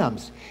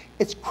condemns?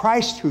 It's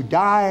Christ who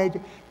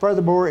died,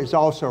 furthermore is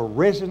also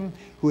risen,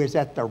 who is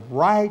at the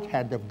right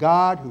hand of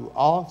God, who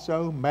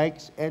also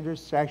makes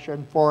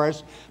intercession for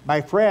us. My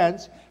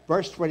friends,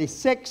 verse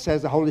 26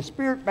 says the Holy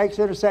Spirit makes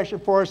intercession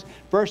for us.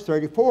 Verse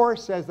 34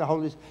 says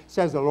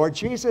the Lord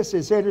Jesus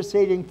is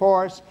interceding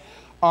for us.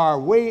 Are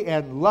we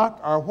in luck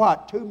or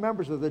what? 2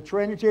 members of the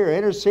Trinity are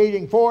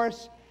interceding for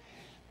us.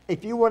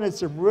 If you wanted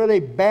some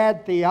really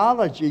bad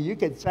theology, you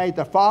could say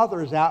the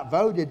Father is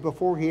outvoted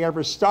before he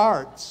ever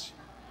starts.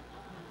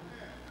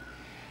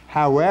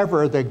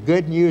 However, the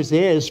good news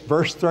is,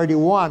 verse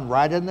 31,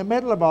 right in the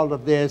middle of all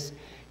of this,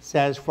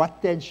 says,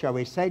 what then shall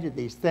we say to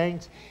these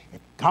things?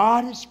 If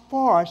God is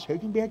for us, who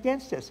can be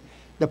against us?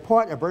 The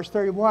point of verse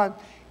 31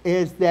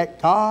 is that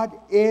God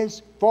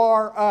is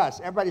for us.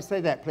 Everybody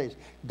say that, please.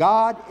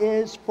 God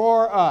is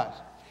for us.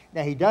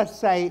 Now, he does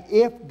say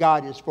if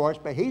God is for us,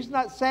 but he's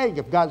not saying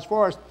if God is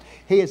for us.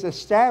 He has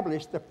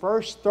established the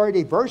first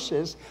 30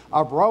 verses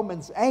of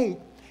Romans 8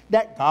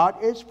 that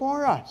God is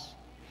for us.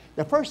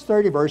 The first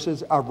 30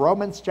 verses of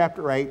Romans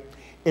chapter 8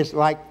 is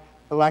like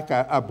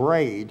a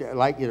braid.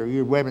 Like,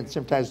 you women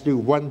sometimes do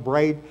one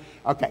braid.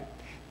 Okay.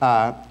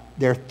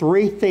 There are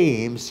 3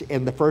 themes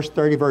in the first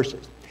 30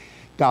 verses.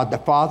 God the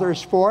Father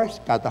is for us.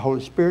 God the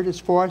Holy Spirit is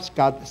for us.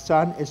 God the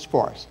Son is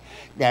for us.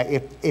 Now,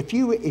 if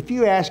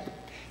you ask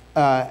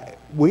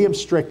William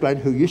Strickland,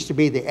 who used to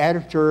be the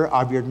editor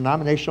of your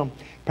denominational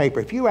paper,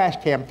 if you ask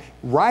him,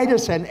 write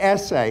us an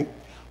essay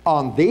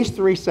on these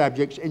 3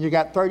 subjects, and you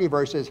got 30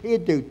 verses,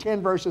 he'd do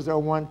 10 verses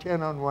on one,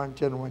 10 on one,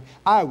 10 on one.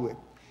 I would.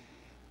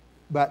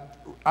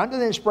 But under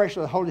the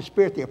inspiration of the Holy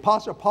Spirit, the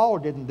Apostle Paul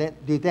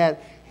didn't do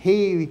that.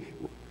 He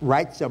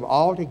writes them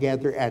all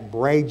together and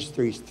braids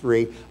these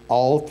 3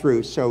 all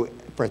through. So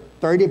for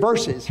 30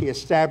 verses, he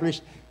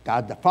established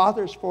God the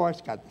Father is for us,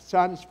 God the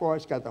Son is for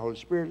us, God the Holy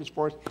Spirit is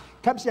for us.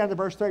 Comes down to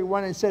verse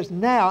 31 and says,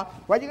 now,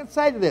 what are you going to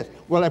say to this?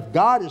 Well, if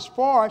God is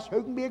for us,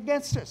 who can be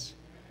against us?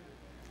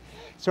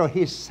 So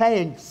he's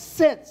saying,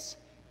 since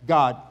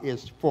God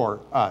is for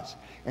us.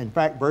 In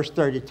fact, verse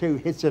 32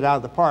 hits it out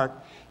of the park.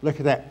 Look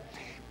at that.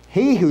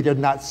 He who did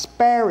not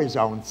spare his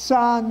own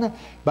Son,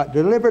 but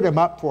delivered him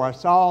up for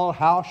us all,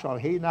 how shall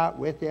he not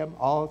with him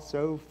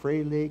also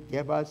freely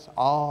give us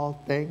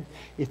all things?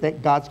 You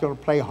think God's going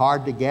to play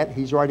hard to get?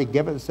 He's already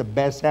given us the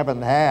best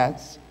heaven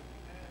has.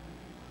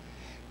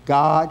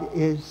 God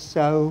is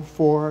so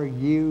for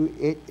you,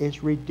 it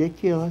is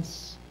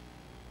ridiculous.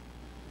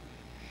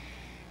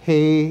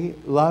 He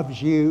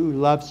loves you,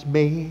 loves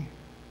me.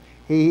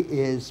 He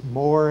is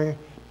more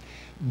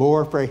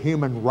for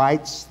human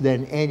rights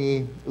than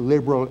any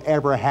liberal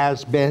ever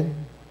has been.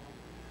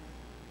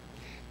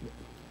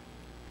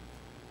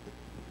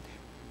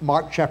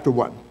 Mark chapter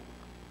 1.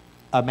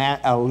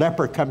 A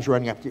leper comes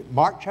running up to you.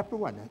 Mark chapter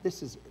 1. Now,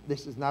 this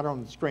is not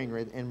on the screen or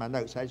in my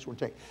notes. I just want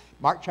to take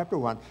Mark chapter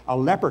 1. A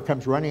leper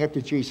comes running up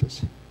to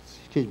Jesus.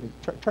 Excuse me.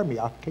 Turn me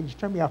off. Can you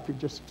turn me off for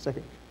just a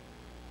second?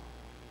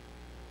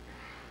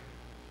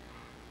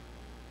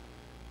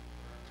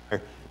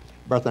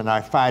 Bertha and I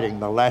are fighting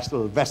the last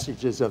little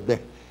vestiges of the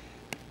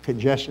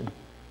congestion.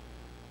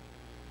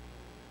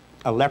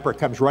 A leper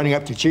comes running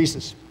up to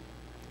Jesus.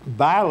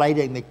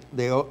 violating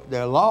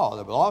the law.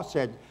 The law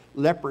said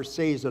leper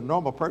sees a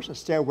normal person,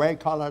 stay away,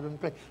 call out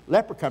unclean.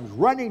 Leper comes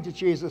running to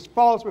Jesus,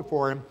 falls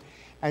before him,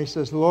 and he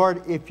says,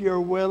 Lord, if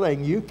you're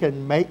willing, you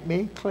can make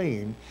me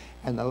clean.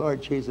 And the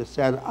Lord Jesus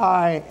said,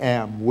 I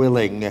am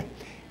willing.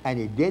 And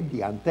he did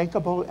the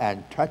unthinkable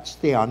and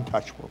touched the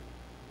untouchable.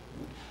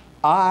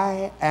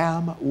 I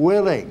am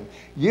willing.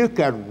 You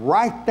could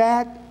write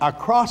that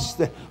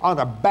on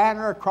a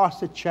banner across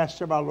the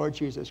chest of our Lord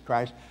Jesus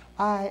Christ.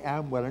 I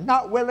am willing.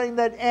 Not willing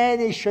that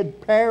any should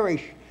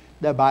perish,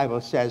 the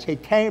Bible says. He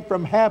came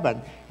from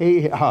heaven.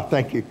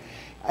 Thank you.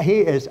 He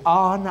is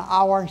on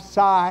our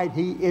side.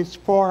 He is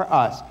for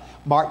us.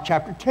 Mark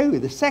chapter 2,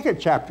 the second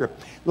chapter.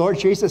 Lord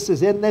Jesus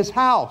is in this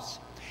house.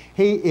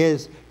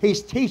 He's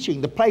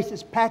teaching. The place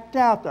is packed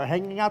out. They're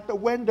hanging out the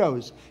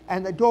windows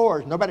and the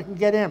doors. Nobody can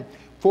get in.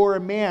 4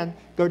 men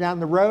go down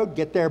the road,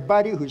 get their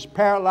buddy who's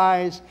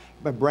paralyzed,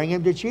 but bring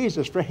him to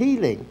Jesus for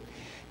healing.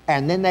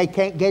 And then they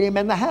can't get him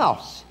in the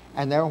house.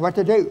 And they don't know what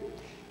to do.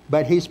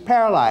 But he's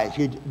paralyzed.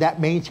 That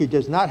means he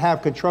does not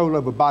have control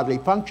over bodily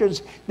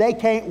functions. They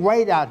can't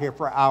wait out here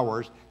for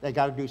hours. They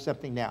got to do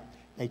something now.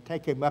 They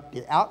take him up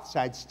the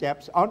outside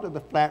steps onto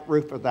the flat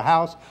roof of the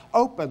house,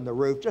 open the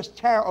roof, just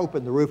tear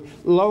open the roof,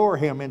 lower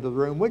him into the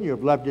room. Wouldn't you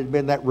have loved to have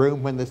been in that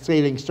room when the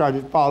ceiling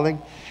started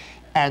falling?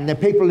 And the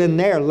people in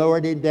there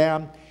lowered him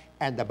down.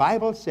 And the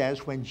Bible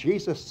says when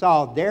Jesus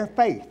saw their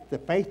faith, the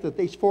faith of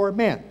these 4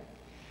 men,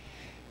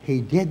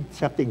 he did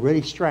something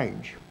really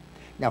strange.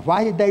 Now,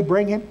 why did they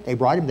bring him? They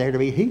brought him there to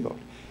be healed.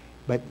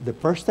 But the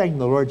first thing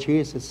the Lord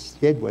Jesus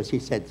did was he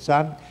said,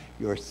 son,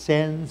 your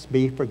sins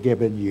be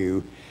forgiven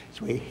you.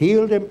 So he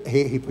healed him.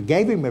 He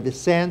forgave him of his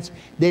sins.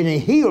 Then he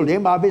healed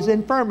him of his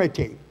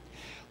infirmity.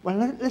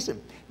 Well,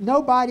 listen,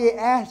 nobody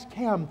asked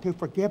him to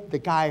forgive the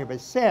guy of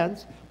his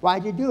sins.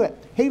 Why'd you do it?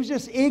 He was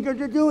just eager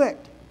to do it.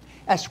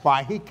 That's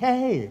why he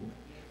came,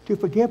 to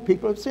forgive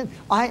people of sin.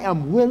 I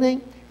am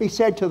willing, he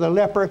said to the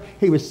leper.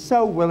 He was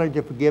so willing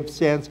to forgive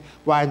sins.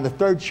 Why, in the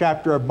 3rd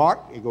chapter of Mark,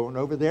 you're going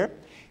over there,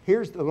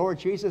 here's the Lord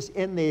Jesus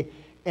in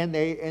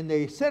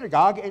the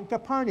synagogue in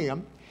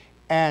Capernaum,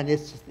 and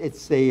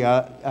it's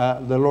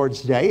the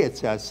Lord's day.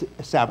 It's a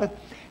Sabbath,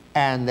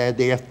 and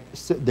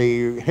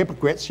the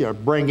hypocrites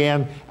bring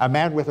in a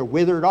man with a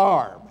withered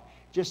arm,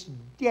 just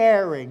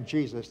daring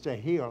Jesus to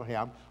heal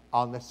him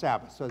on the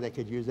Sabbath so they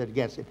could use it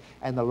against him.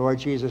 And the Lord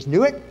Jesus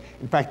knew it.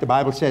 In fact, the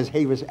Bible says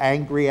he was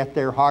angry at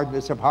their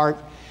hardness of heart,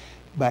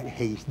 but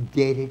he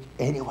did it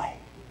anyway.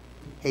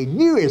 He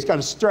knew he was going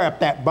to stir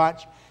up that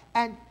bunch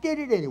and did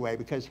it anyway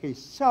because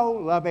he's so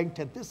loving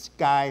to this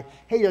guy.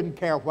 He doesn't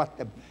care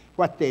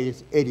what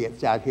these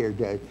idiots out here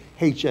do.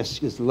 He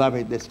just is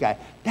loving this guy.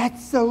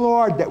 That's the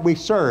Lord that we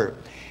serve.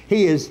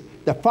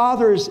 The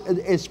Father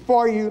is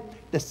for you.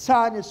 The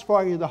Son is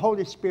for you. The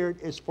Holy Spirit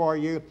is for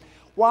you.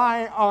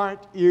 Why aren't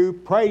you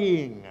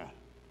praying?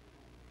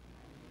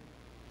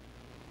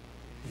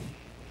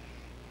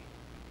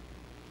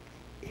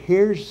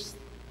 Here's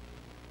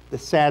the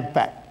sad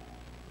fact.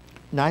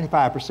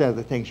 95% of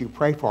the things you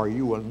pray for,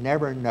 you will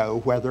never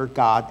know whether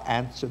God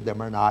answered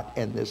them or not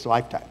in this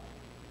lifetime.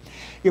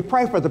 You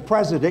pray for the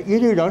president. You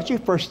do, don't you?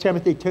 1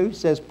 Timothy 2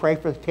 says, pray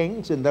for the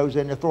kings and those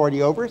in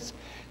authority over us,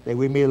 that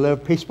we may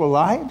live peaceful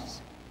lives.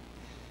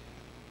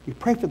 You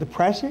pray for the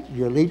president,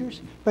 your leaders,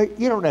 but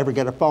you don't ever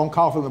get a phone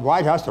call from the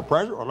White House. The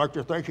president would like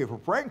to thank you for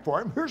praying for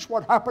him. Here's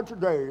what happened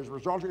today as a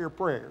result of your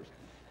prayers.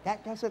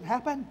 That doesn't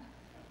happen.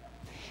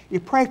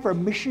 You pray for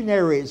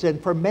missionaries and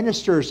for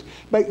ministers,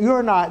 but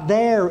you're not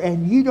there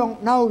and you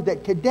don't know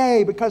that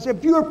today, because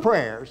of your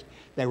prayers,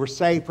 they were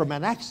saved from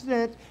an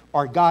accident,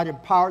 or God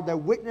empowered their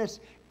witness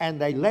and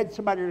they led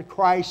somebody to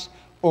Christ,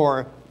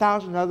 or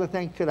 1,000 other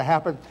things could have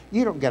happened.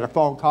 You don't get a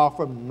phone call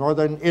from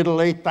northern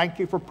Italy. Thank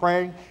you for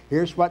praying.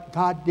 Here's what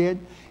God did.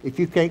 If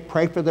you can't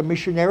pray for the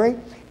missionary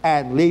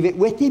and leave it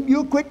with him,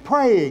 you'll quit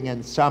praying.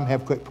 And some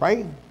have quit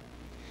praying.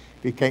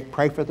 If you can't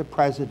pray for the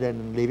president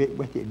and leave it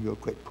with him, you'll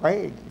quit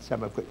praying. And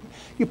some have quit.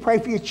 You pray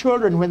for your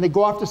children when they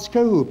go off to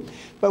school.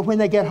 But when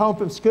they get home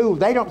from school,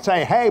 they don't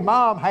say, hey,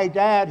 Mom, hey,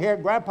 Dad, here,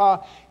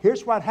 Grandpa,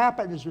 here's what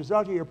happened as a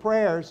result of your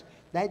prayers.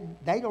 They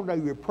don't know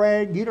you're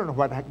praying. You don't know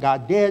what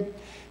God did.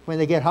 When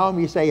they get home,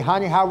 you say,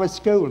 honey, how was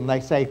school? And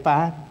they say,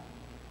 fine.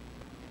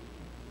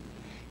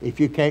 If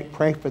you can't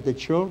pray for the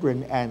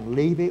children and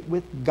leave it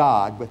with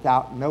God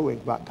without knowing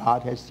what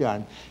God has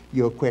done,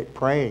 you'll quit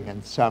praying,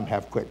 and some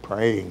have quit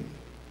praying.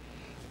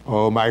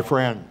 Oh, my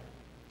friend,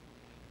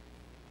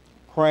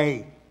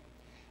 pray.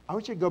 I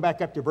want you to go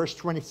back up to verse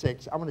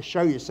 26. I want to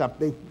show you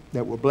something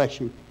that will bless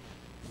you.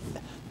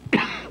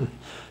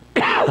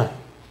 I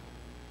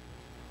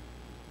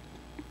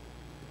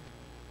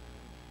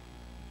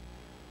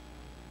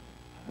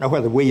don't know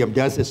whether William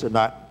does this or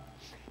not,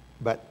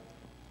 but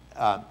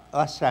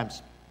us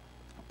times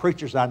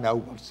preachers I know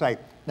will say,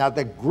 now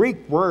the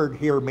Greek word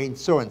here means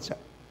so-and-so.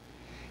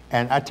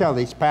 And I tell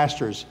these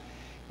pastors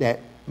that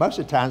most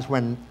of the times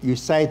when you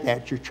say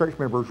that, your church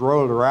members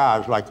roll their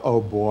eyes like, oh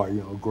boy,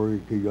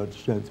 Greek, he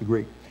understands the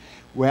Greek.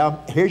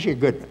 Well, here's your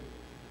good one.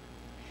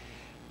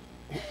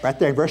 Right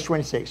there in verse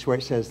 26 where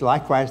it says,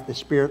 likewise the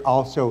Spirit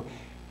also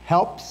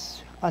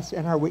helps us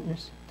in our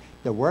weakness.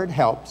 The word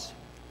helps,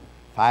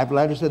 5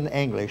 letters in the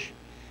English,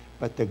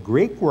 but the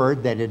Greek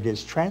word that it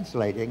is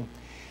translating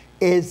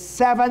is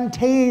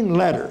 17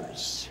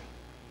 letters.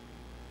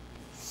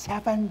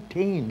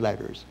 17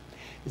 letters.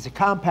 It's a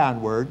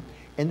compound word.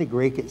 In the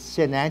Greek, it's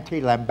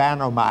synanti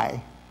lambanomai.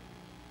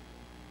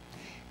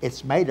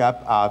 It's made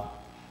up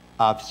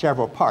of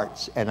several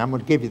parts, and I'm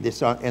going to give you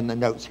this in the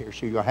notes here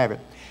so you'll have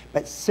it.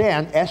 But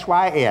syn,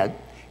 S-Y-N,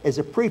 is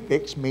a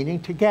prefix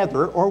meaning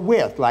together or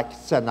with, like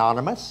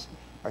synonymous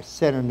or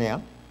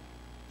synonym.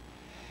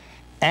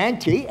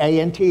 Anti,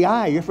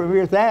 A-N-T-I, you're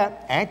familiar with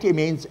that. Anti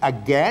means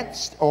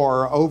against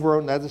or over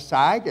on the other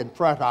side, in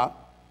front of.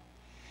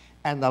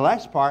 And the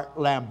last part,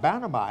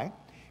 lambanomai,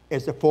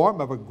 is the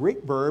form of a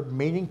Greek verb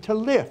meaning to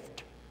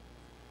lift.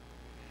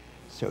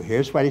 So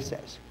here's what he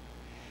says.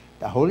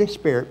 The Holy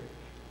Spirit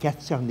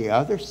gets on the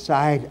other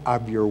side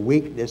of your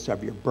weakness,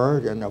 of your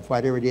burden, of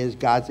whatever it is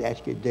God's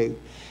asked you to do,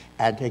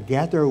 and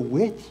together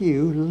with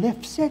you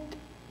lifts it.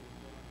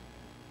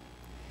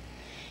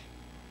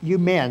 You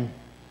men,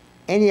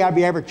 any of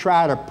you ever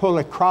try to pull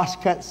a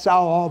crosscut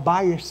saw all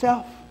by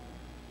yourself?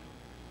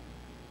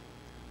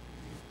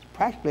 It's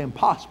practically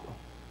impossible.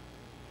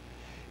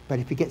 But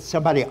if you get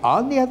somebody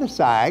on the other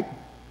side,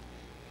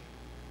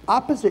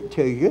 opposite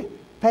to you,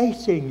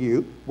 facing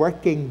you,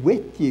 working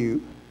with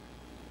you,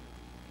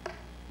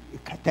 you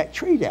cut that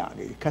tree down,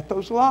 you cut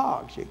those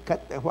logs, you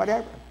cut the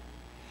whatever.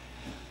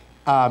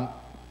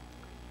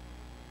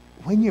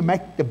 When you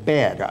make the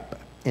bed up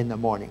in the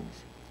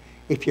mornings,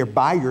 if you're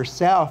by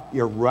yourself,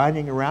 you're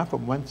running around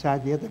from one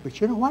side to the other. But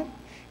you know what?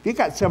 If you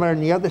got someone on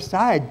the other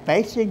side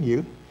facing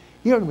you,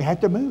 you don't even have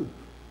to move.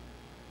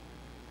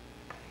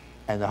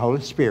 And the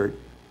Holy Spirit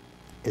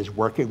is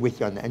working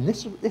with you on that. And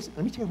this, let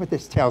me tell you what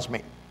this tells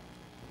me.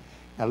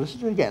 Now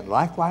listen to it again.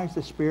 Likewise,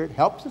 the Spirit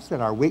helps us in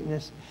our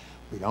weakness.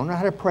 We don't know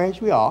how to pray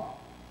as we ought,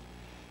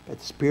 but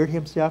the Spirit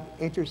himself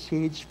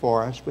intercedes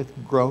for us with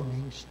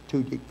groanings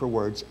too deep for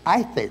words.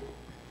 I think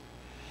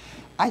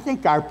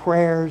our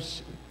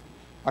prayers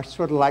are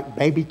sort of like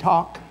baby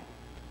talk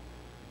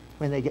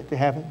when they get to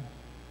heaven.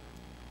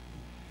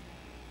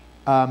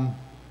 And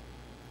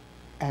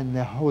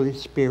the Holy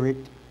Spirit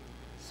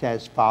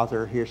says,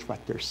 Father, here's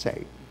what they're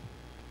saying.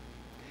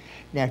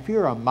 Now, if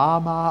you're a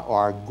mama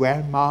or a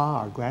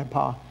grandma or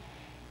grandpa,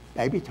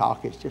 baby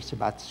talk is just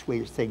about the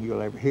sweetest thing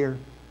you'll ever hear.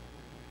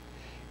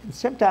 And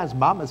sometimes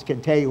mamas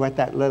can tell you what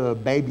that little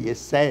baby is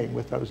saying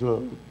with those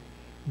little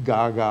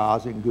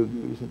gagas and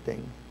goo-goos and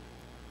things.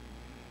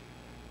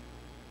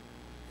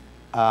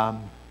 But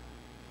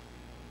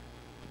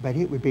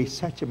it would be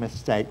such a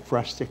mistake for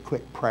us to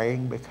quit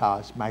praying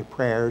because my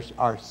prayers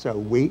are so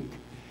weak.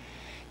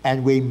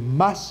 And we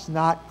must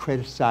not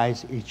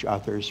criticize each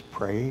other's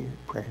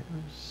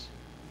prayers.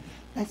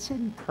 Let's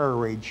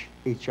encourage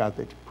each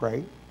other to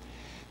pray.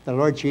 The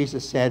Lord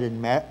Jesus said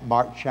in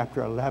Mark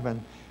chapter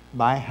 11,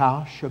 my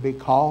house shall be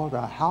called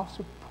a house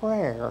of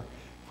prayer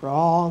for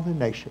all the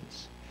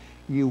nations.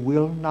 You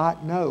will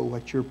not know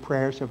what your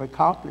prayers have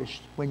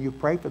accomplished when you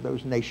pray for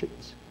those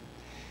nations.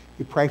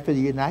 You pray for the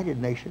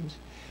United Nations.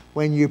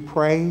 When you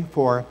pray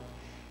for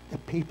the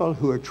people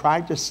who are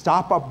trying to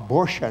stop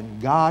abortion,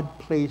 God,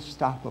 please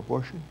stop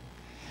abortion.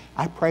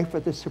 I pray for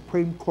the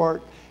Supreme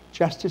Court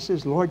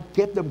justices. Lord,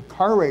 give them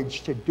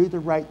courage to do the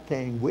right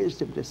thing,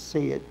 wisdom to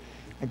see it,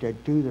 and to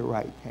do the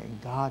right thing.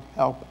 God,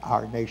 help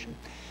our nation.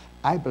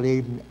 I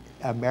believe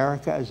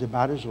America is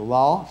about as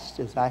lost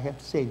as I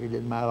have seen it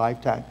in my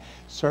lifetime,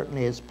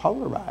 certainly as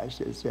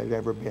polarized as it's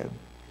ever been.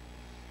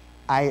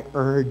 I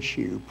urge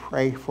you,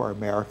 pray for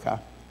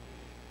America,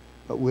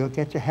 but we'll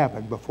get to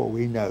heaven before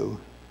we know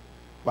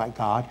what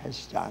God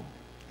has done,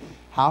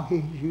 how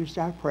he's used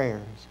our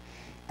prayers.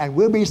 And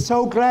we'll be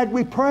so glad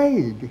we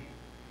prayed.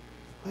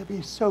 We'll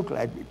be so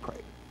glad we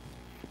prayed.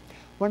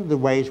 One of the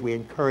ways we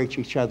encourage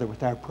each other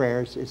with our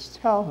prayers is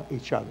tell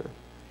each other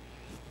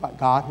what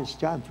God has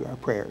done through our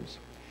prayers.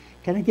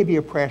 Can I give you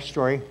a prayer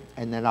story?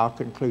 And then I'll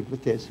conclude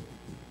with this.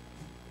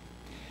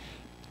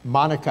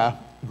 Monica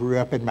grew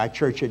up in my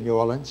church in New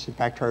Orleans. In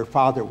fact, her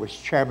father was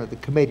chairman of the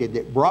committee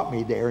that brought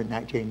me there in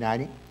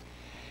 1990.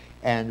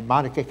 And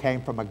Monica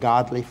came from a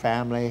godly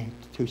family,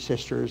 2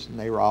 sisters, and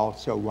they were all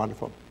so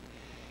wonderful.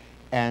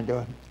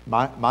 And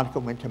Monica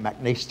went to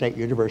McNeese State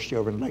University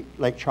over in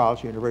Lake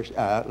Charles,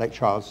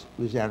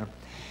 Louisiana.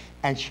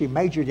 And she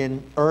majored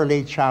in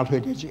early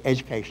childhood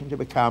education to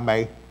become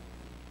a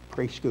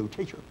preschool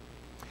teacher.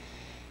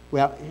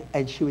 Well,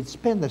 and she would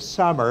spend the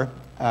summer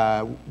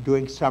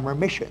doing summer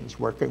missions,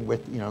 working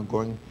with,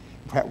 going,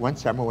 one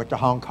summer went to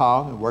Hong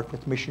Kong and worked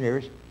with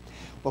missionaries.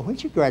 Well, when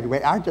she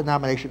graduated, our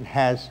denomination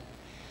has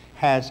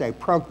a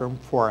program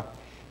for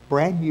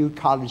brand new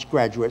college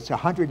graduates,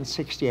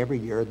 160 every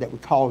year, that we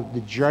call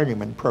the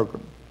Journeyman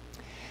Program.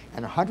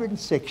 And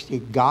 160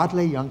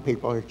 godly young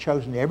people are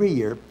chosen every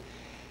year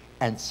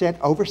and sent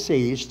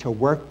overseas to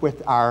work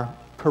with our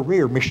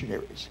career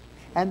missionaries.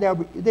 And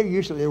they're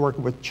usually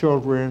working with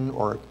children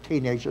or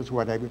teenagers,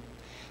 whatever.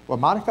 Well,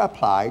 Monica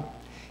applied,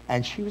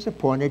 and she was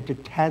appointed to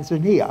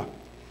Tanzania,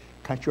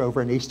 a country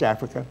over in East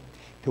Africa,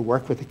 to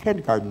work with the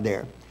kindergarten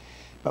there.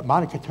 But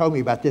Monica told me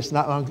about this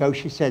not long ago.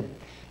 She said,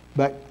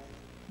 but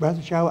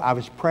Brother Joe, I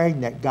was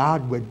praying that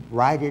God would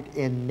write it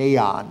in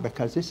neon,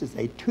 because this is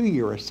a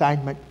 2-year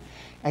assignment,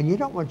 and you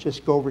don't want to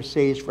just go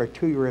overseas for a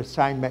 2-year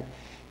assignment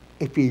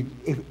if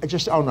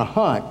just on a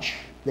hunch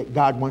that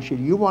God wants you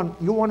to. You want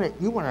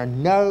to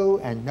know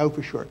and know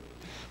for sure.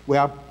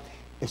 Well,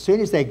 as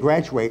soon as they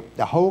graduate,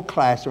 the whole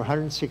class of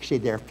 160,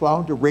 they're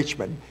flown to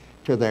Richmond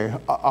to their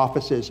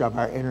offices of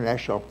our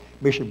International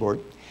Mission Board.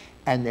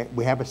 And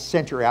we have a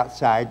center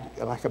outside,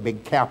 like a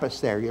big campus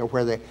there, you know,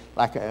 where they,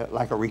 like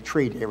a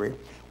retreat area,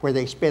 where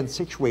they spend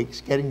 6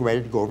 weeks getting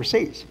ready to go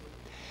overseas.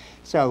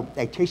 So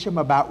they teach them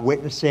about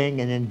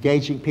witnessing and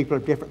engaging people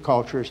of different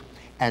cultures.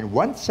 And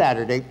one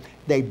Saturday,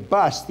 they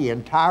bus the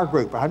entire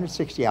group,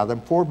 160 of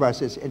them, 4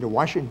 buses, into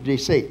Washington,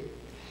 D.C.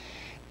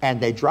 And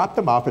they drop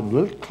them off in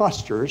little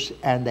clusters,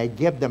 and they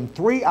give them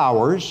 3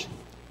 hours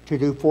to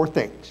do 4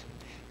 things.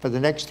 For the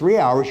next 3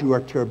 hours, you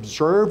are to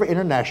observe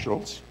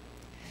internationals,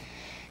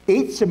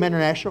 eat some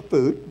international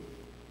food,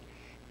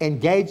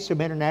 engage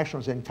some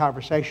internationals in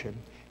conversation,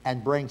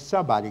 and bring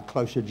somebody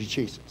closer to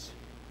Jesus.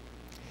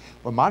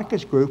 Well,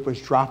 Monica's group was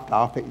dropped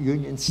off at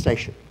Union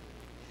Station,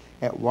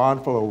 at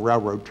wonderful old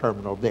railroad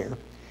terminal there.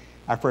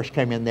 I first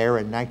came in there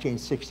in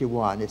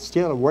 1961. It's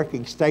still a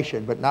working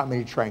station, but not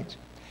many trains.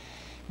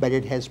 But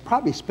it has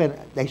probably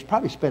they've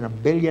probably spent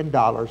 $1 billion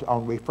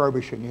on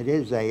refurbishing. It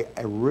is a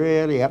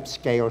really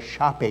upscale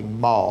shopping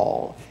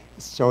mall.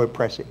 It's so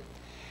impressive.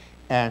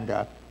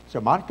 And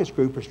so Monica's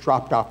group was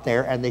dropped off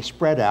there, and they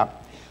spread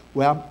out.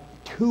 Well,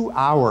 2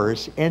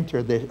 hours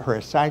into her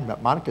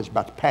assignment, Monica's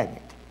about to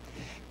panic.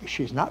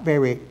 She's not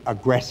very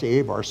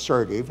aggressive or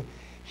assertive.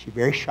 She's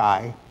very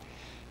shy.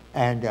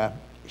 And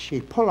she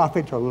pulled off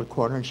into a little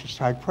corner, and she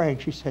started praying.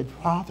 She said,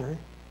 Father,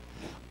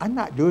 I'm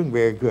not doing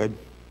very good.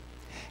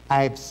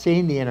 I've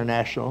seen the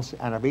internationals,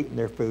 and I've eaten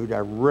their food. I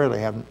really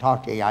haven't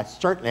talked to you. I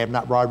certainly have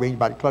not brought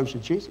anybody close to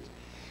Jesus.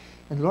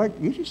 And Lord,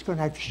 you're just going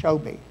to have to show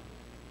me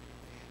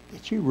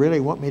that you really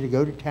want me to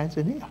go to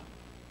Tanzania.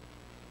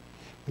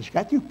 When she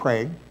got through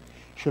praying,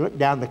 she looked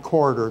down the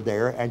corridor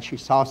there, and she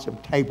saw some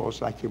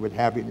tables like you would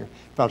have in your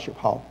fellowship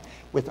hall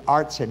with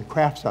arts and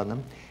crafts on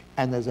them.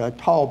 And there's a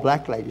tall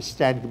black lady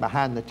standing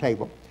behind the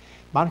table.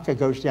 Monica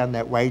goes down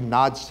that way,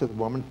 nods to the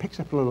woman, picks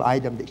up a little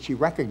item that she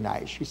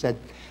recognized. She said,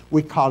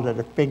 we called it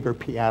a finger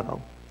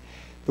piano.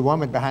 The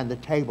woman behind the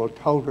table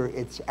told her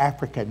its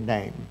African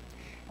name.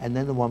 And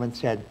then the woman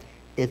said,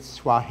 it's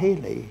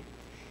Swahili.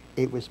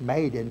 It was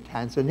made in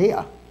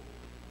Tanzania.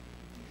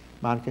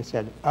 Monica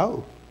said,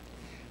 oh,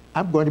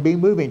 I'm going to be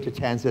moving to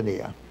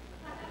Tanzania.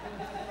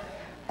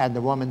 And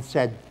the woman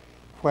said,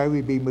 where will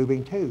you be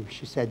moving to?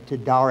 She said, to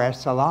Dar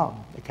es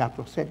Salaam, the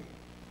capital city.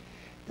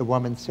 The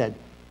woman said,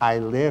 I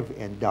live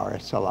in Dar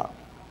es Salaam.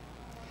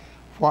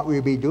 What will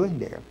you be doing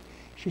there?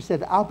 She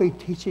said, I'll be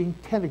teaching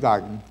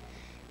kindergarten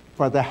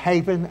for the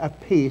Haven of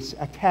Peace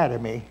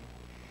Academy.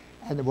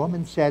 And the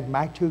woman said,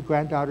 my 2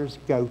 granddaughters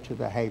go to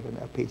the Haven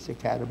of Peace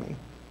Academy.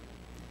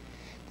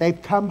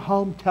 They've come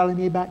home telling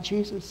me about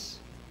Jesus,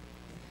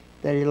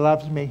 that he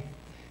loves me,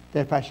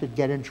 that if I should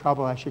get in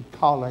trouble, I should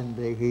call him,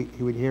 that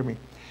he would hear me.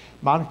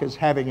 Monica's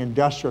having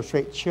industrial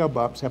straight chill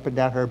bumps up and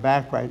down her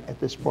back right at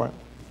this point.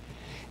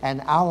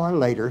 An hour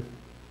later,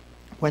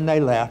 when they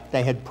left,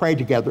 they had prayed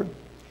together,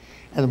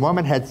 and the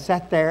woman had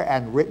sat there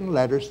and written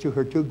letters to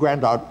her 2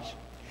 granddaughters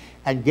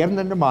and given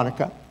them to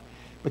Monica,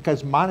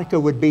 because Monica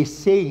would be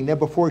seeing them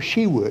before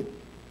she would.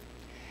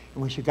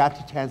 And when she got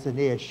to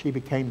Tanzania, she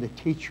became the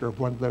teacher of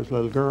one of those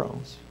little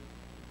girls.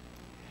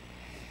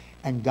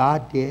 And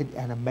God did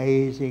an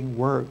amazing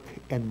work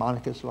in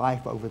Monica's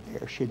life over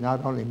there. She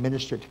not only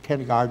ministered to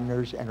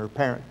kindergartners and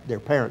their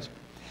parents,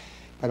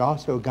 but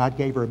also God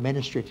gave her a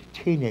ministry to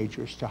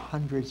teenagers, to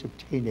hundreds of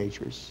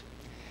teenagers.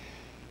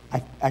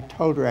 I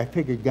told her I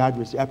figured God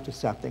was up to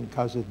something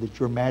because of the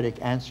dramatic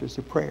answers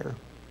to prayer.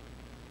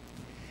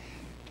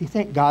 Do you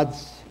think God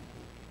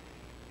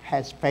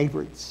has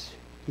favorites?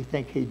 Do you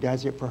think he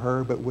does it for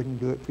her but wouldn't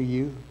do it for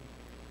you?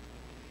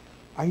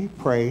 Are you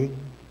praying?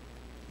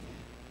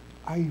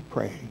 Are you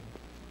praying?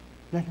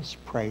 Let us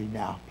pray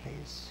now,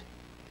 please.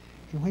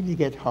 And when you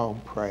get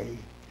home, pray.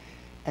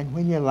 And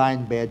when you lie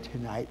in bed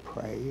tonight,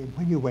 pray. And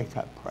when you wake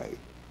up, pray.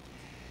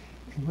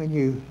 And when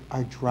you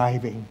are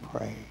driving,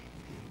 pray.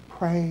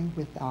 Pray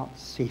without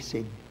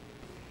ceasing.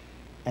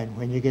 And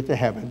when you get to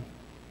heaven,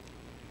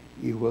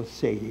 you will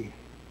see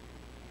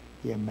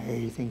the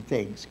amazing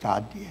things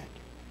God did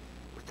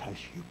because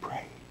you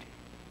prayed.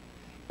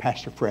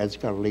 Pastor Fred's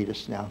going to lead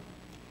us now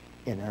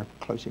in our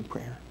closing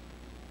prayer.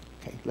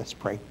 Okay, let's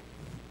pray.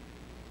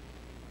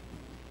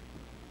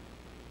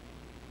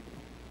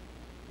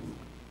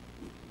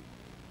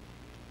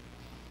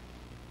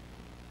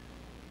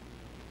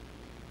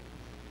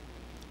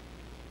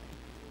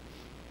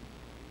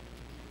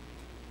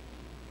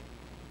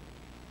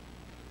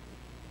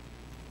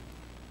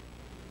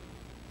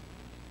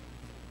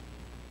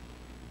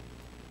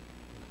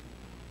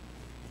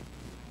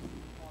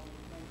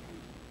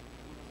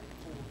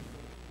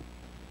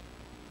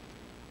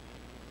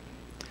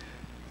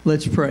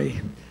 Let's pray.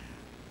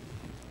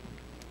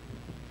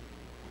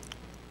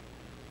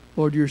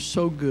 Lord, you're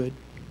so good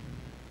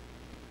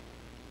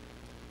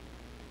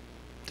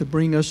to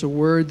bring us a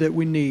word that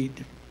we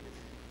need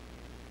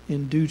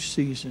in due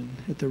season,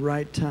 at the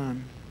right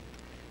time.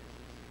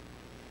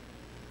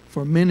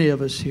 For many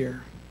of us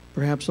here,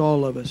 perhaps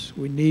all of us,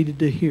 we needed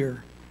to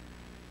hear.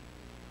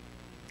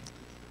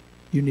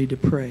 You need to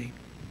pray.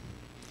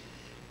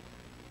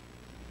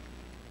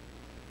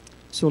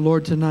 So,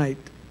 Lord, tonight,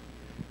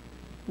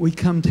 we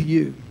come to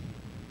you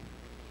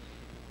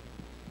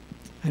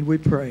and we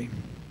pray.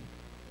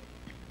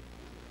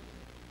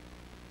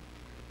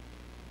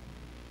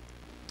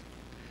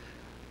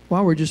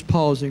 While we're just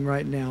pausing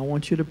right now, I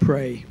want you to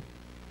pray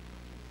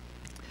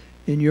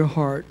in your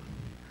heart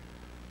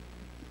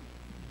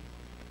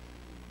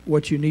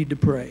what you need to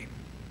pray.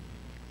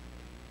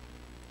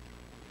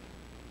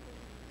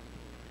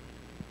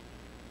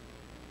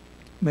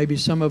 Maybe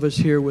some of us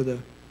here with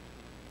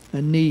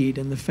a need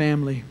in the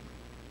family.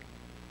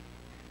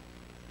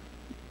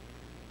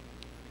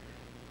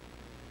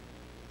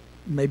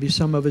 Maybe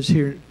some of us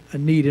here a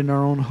need in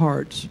our own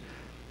hearts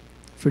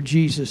for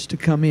Jesus to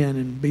come in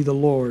and be the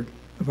Lord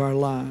of our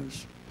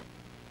lives.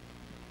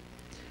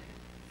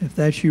 If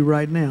that's you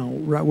right now,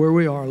 right where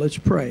we are, let's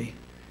pray.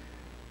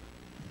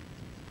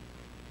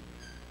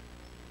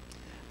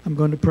 I'm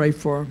going to pray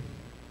for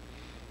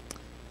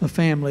a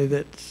family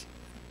that's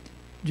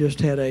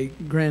just had a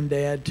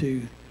granddad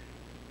to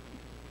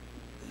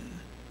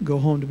go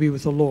home to be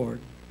with the Lord.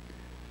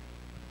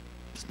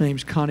 His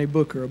name's Connie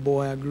Booker, a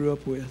boy I grew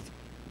up with.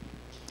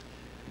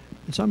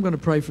 And so I'm going to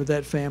pray for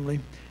that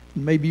family.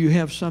 And maybe you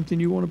have something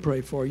you want to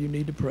pray for. You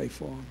need to pray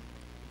for them.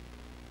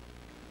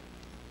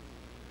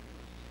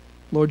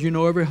 Lord, you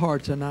know every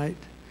heart tonight.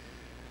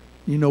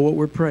 You know what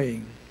we're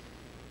praying.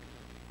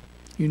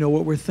 You know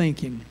what we're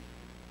thinking.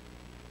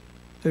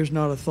 There's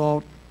not a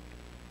thought.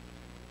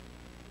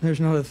 There's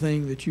not a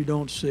thing that you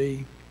don't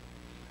see.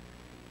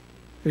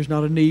 There's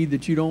not a need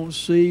that you don't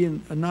see,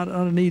 and not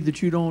a need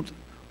that you don't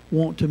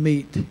want to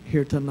meet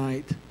here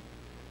tonight.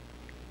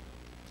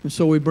 And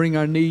so we bring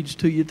our needs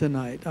to you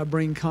tonight. I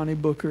bring Connie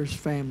Booker's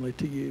family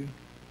to you.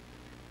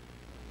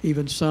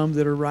 Even some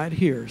that are right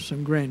here,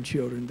 some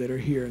grandchildren that are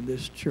here in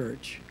this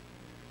church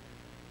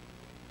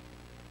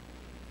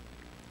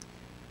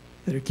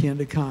that are kin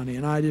to Connie.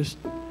 And I just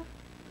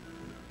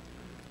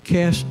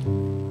cast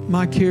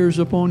my cares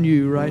upon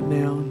you right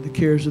now, the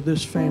cares of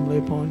this family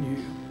upon you.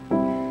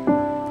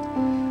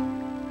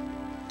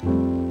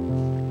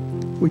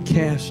 We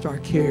cast our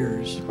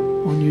cares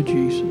on you,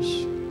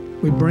 Jesus.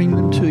 We bring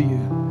them to you.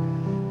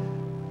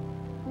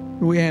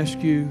 We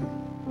ask you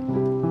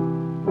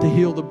to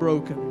heal the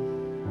broken,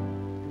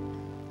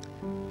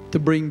 to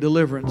bring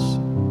deliverance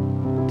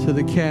to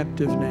the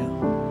captive now,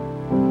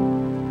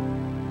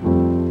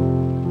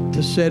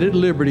 to set at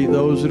liberty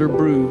those that are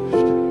bruised,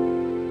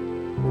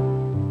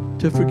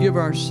 to forgive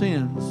our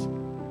sins.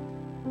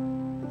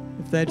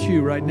 If that's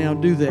you right now,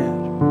 do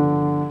that.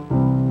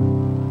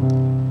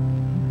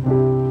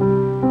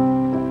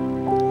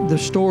 The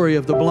story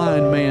of the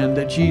blind man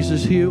that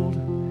Jesus healed,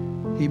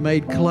 he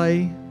made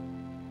clay,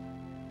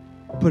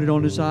 put it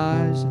on his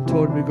eyes, and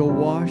told him to go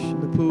wash in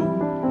the pool.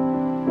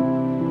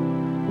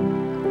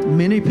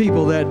 Many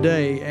people that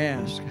day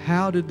asked,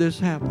 how did this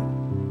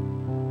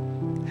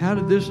happen? How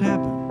did this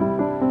happen?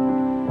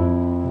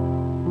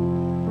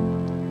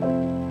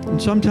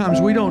 And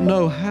sometimes we don't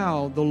know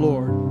how the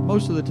Lord,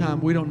 most of the time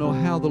we don't know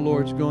how the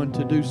Lord's going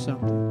to do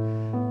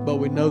something, but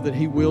we know that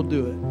He will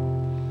do it.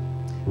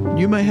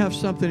 You may have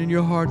something in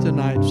your heart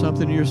tonight,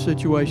 something in your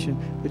situation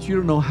that you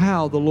don't know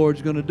how the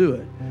Lord's going to do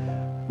it,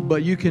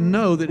 but you can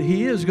know that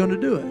He is going to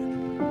do it.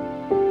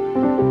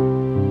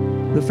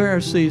 The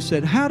Pharisees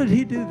said, how did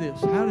He do this?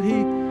 How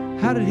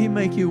did he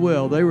make you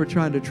well? They were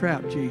trying to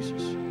trap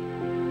Jesus,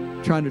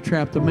 trying to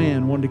trap the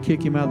man, wanted to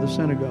kick him out of the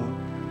synagogue.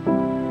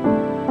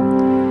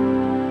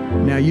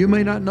 Now, you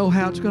may not know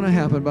how it's going to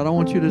happen, but I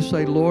want you to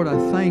say, Lord, I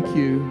thank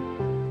you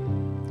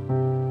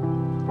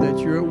that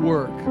you're at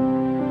work.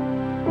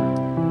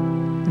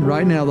 And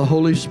right now, the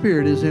Holy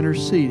Spirit is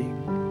interceding.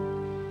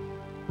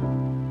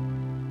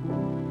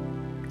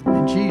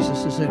 And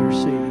Jesus is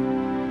interceding.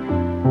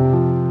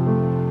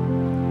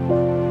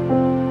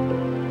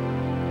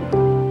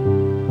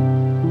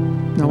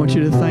 I want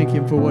you to thank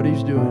Him for what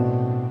He's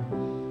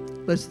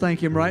doing. Let's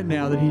thank Him right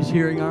now that He's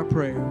hearing our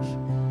prayers.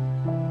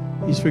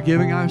 He's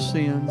forgiving our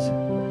sins.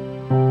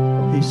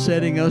 He's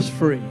setting us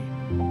free.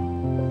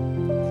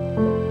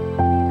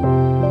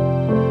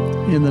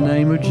 In the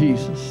name of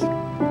Jesus.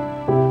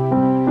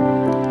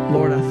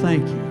 Lord, I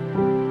thank you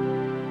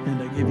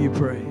and I give you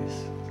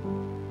praise.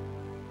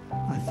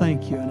 I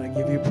thank you and I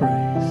give you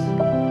praise.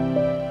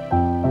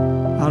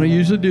 I don't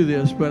usually do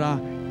this, but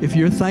if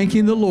you're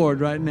thanking the Lord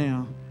right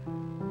now,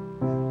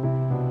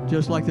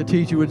 just like the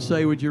teacher would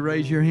say, would you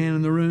raise your hand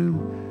in the room?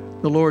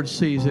 The Lord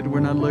sees it. We're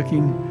not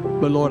looking,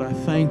 but Lord, I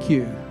thank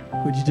you.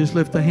 Would you just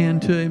lift the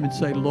hand to Him and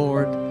say,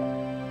 Lord,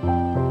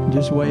 and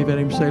just wave at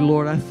Him and say,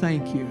 Lord, I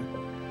thank you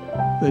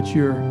that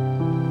you're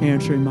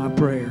answering my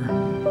prayer.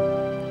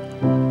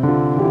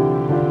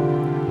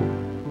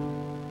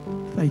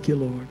 Thank you,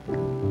 Lord.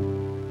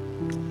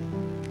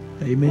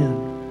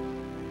 Amen.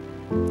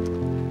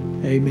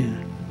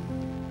 Amen.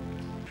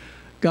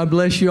 God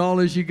bless you all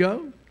as you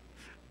go.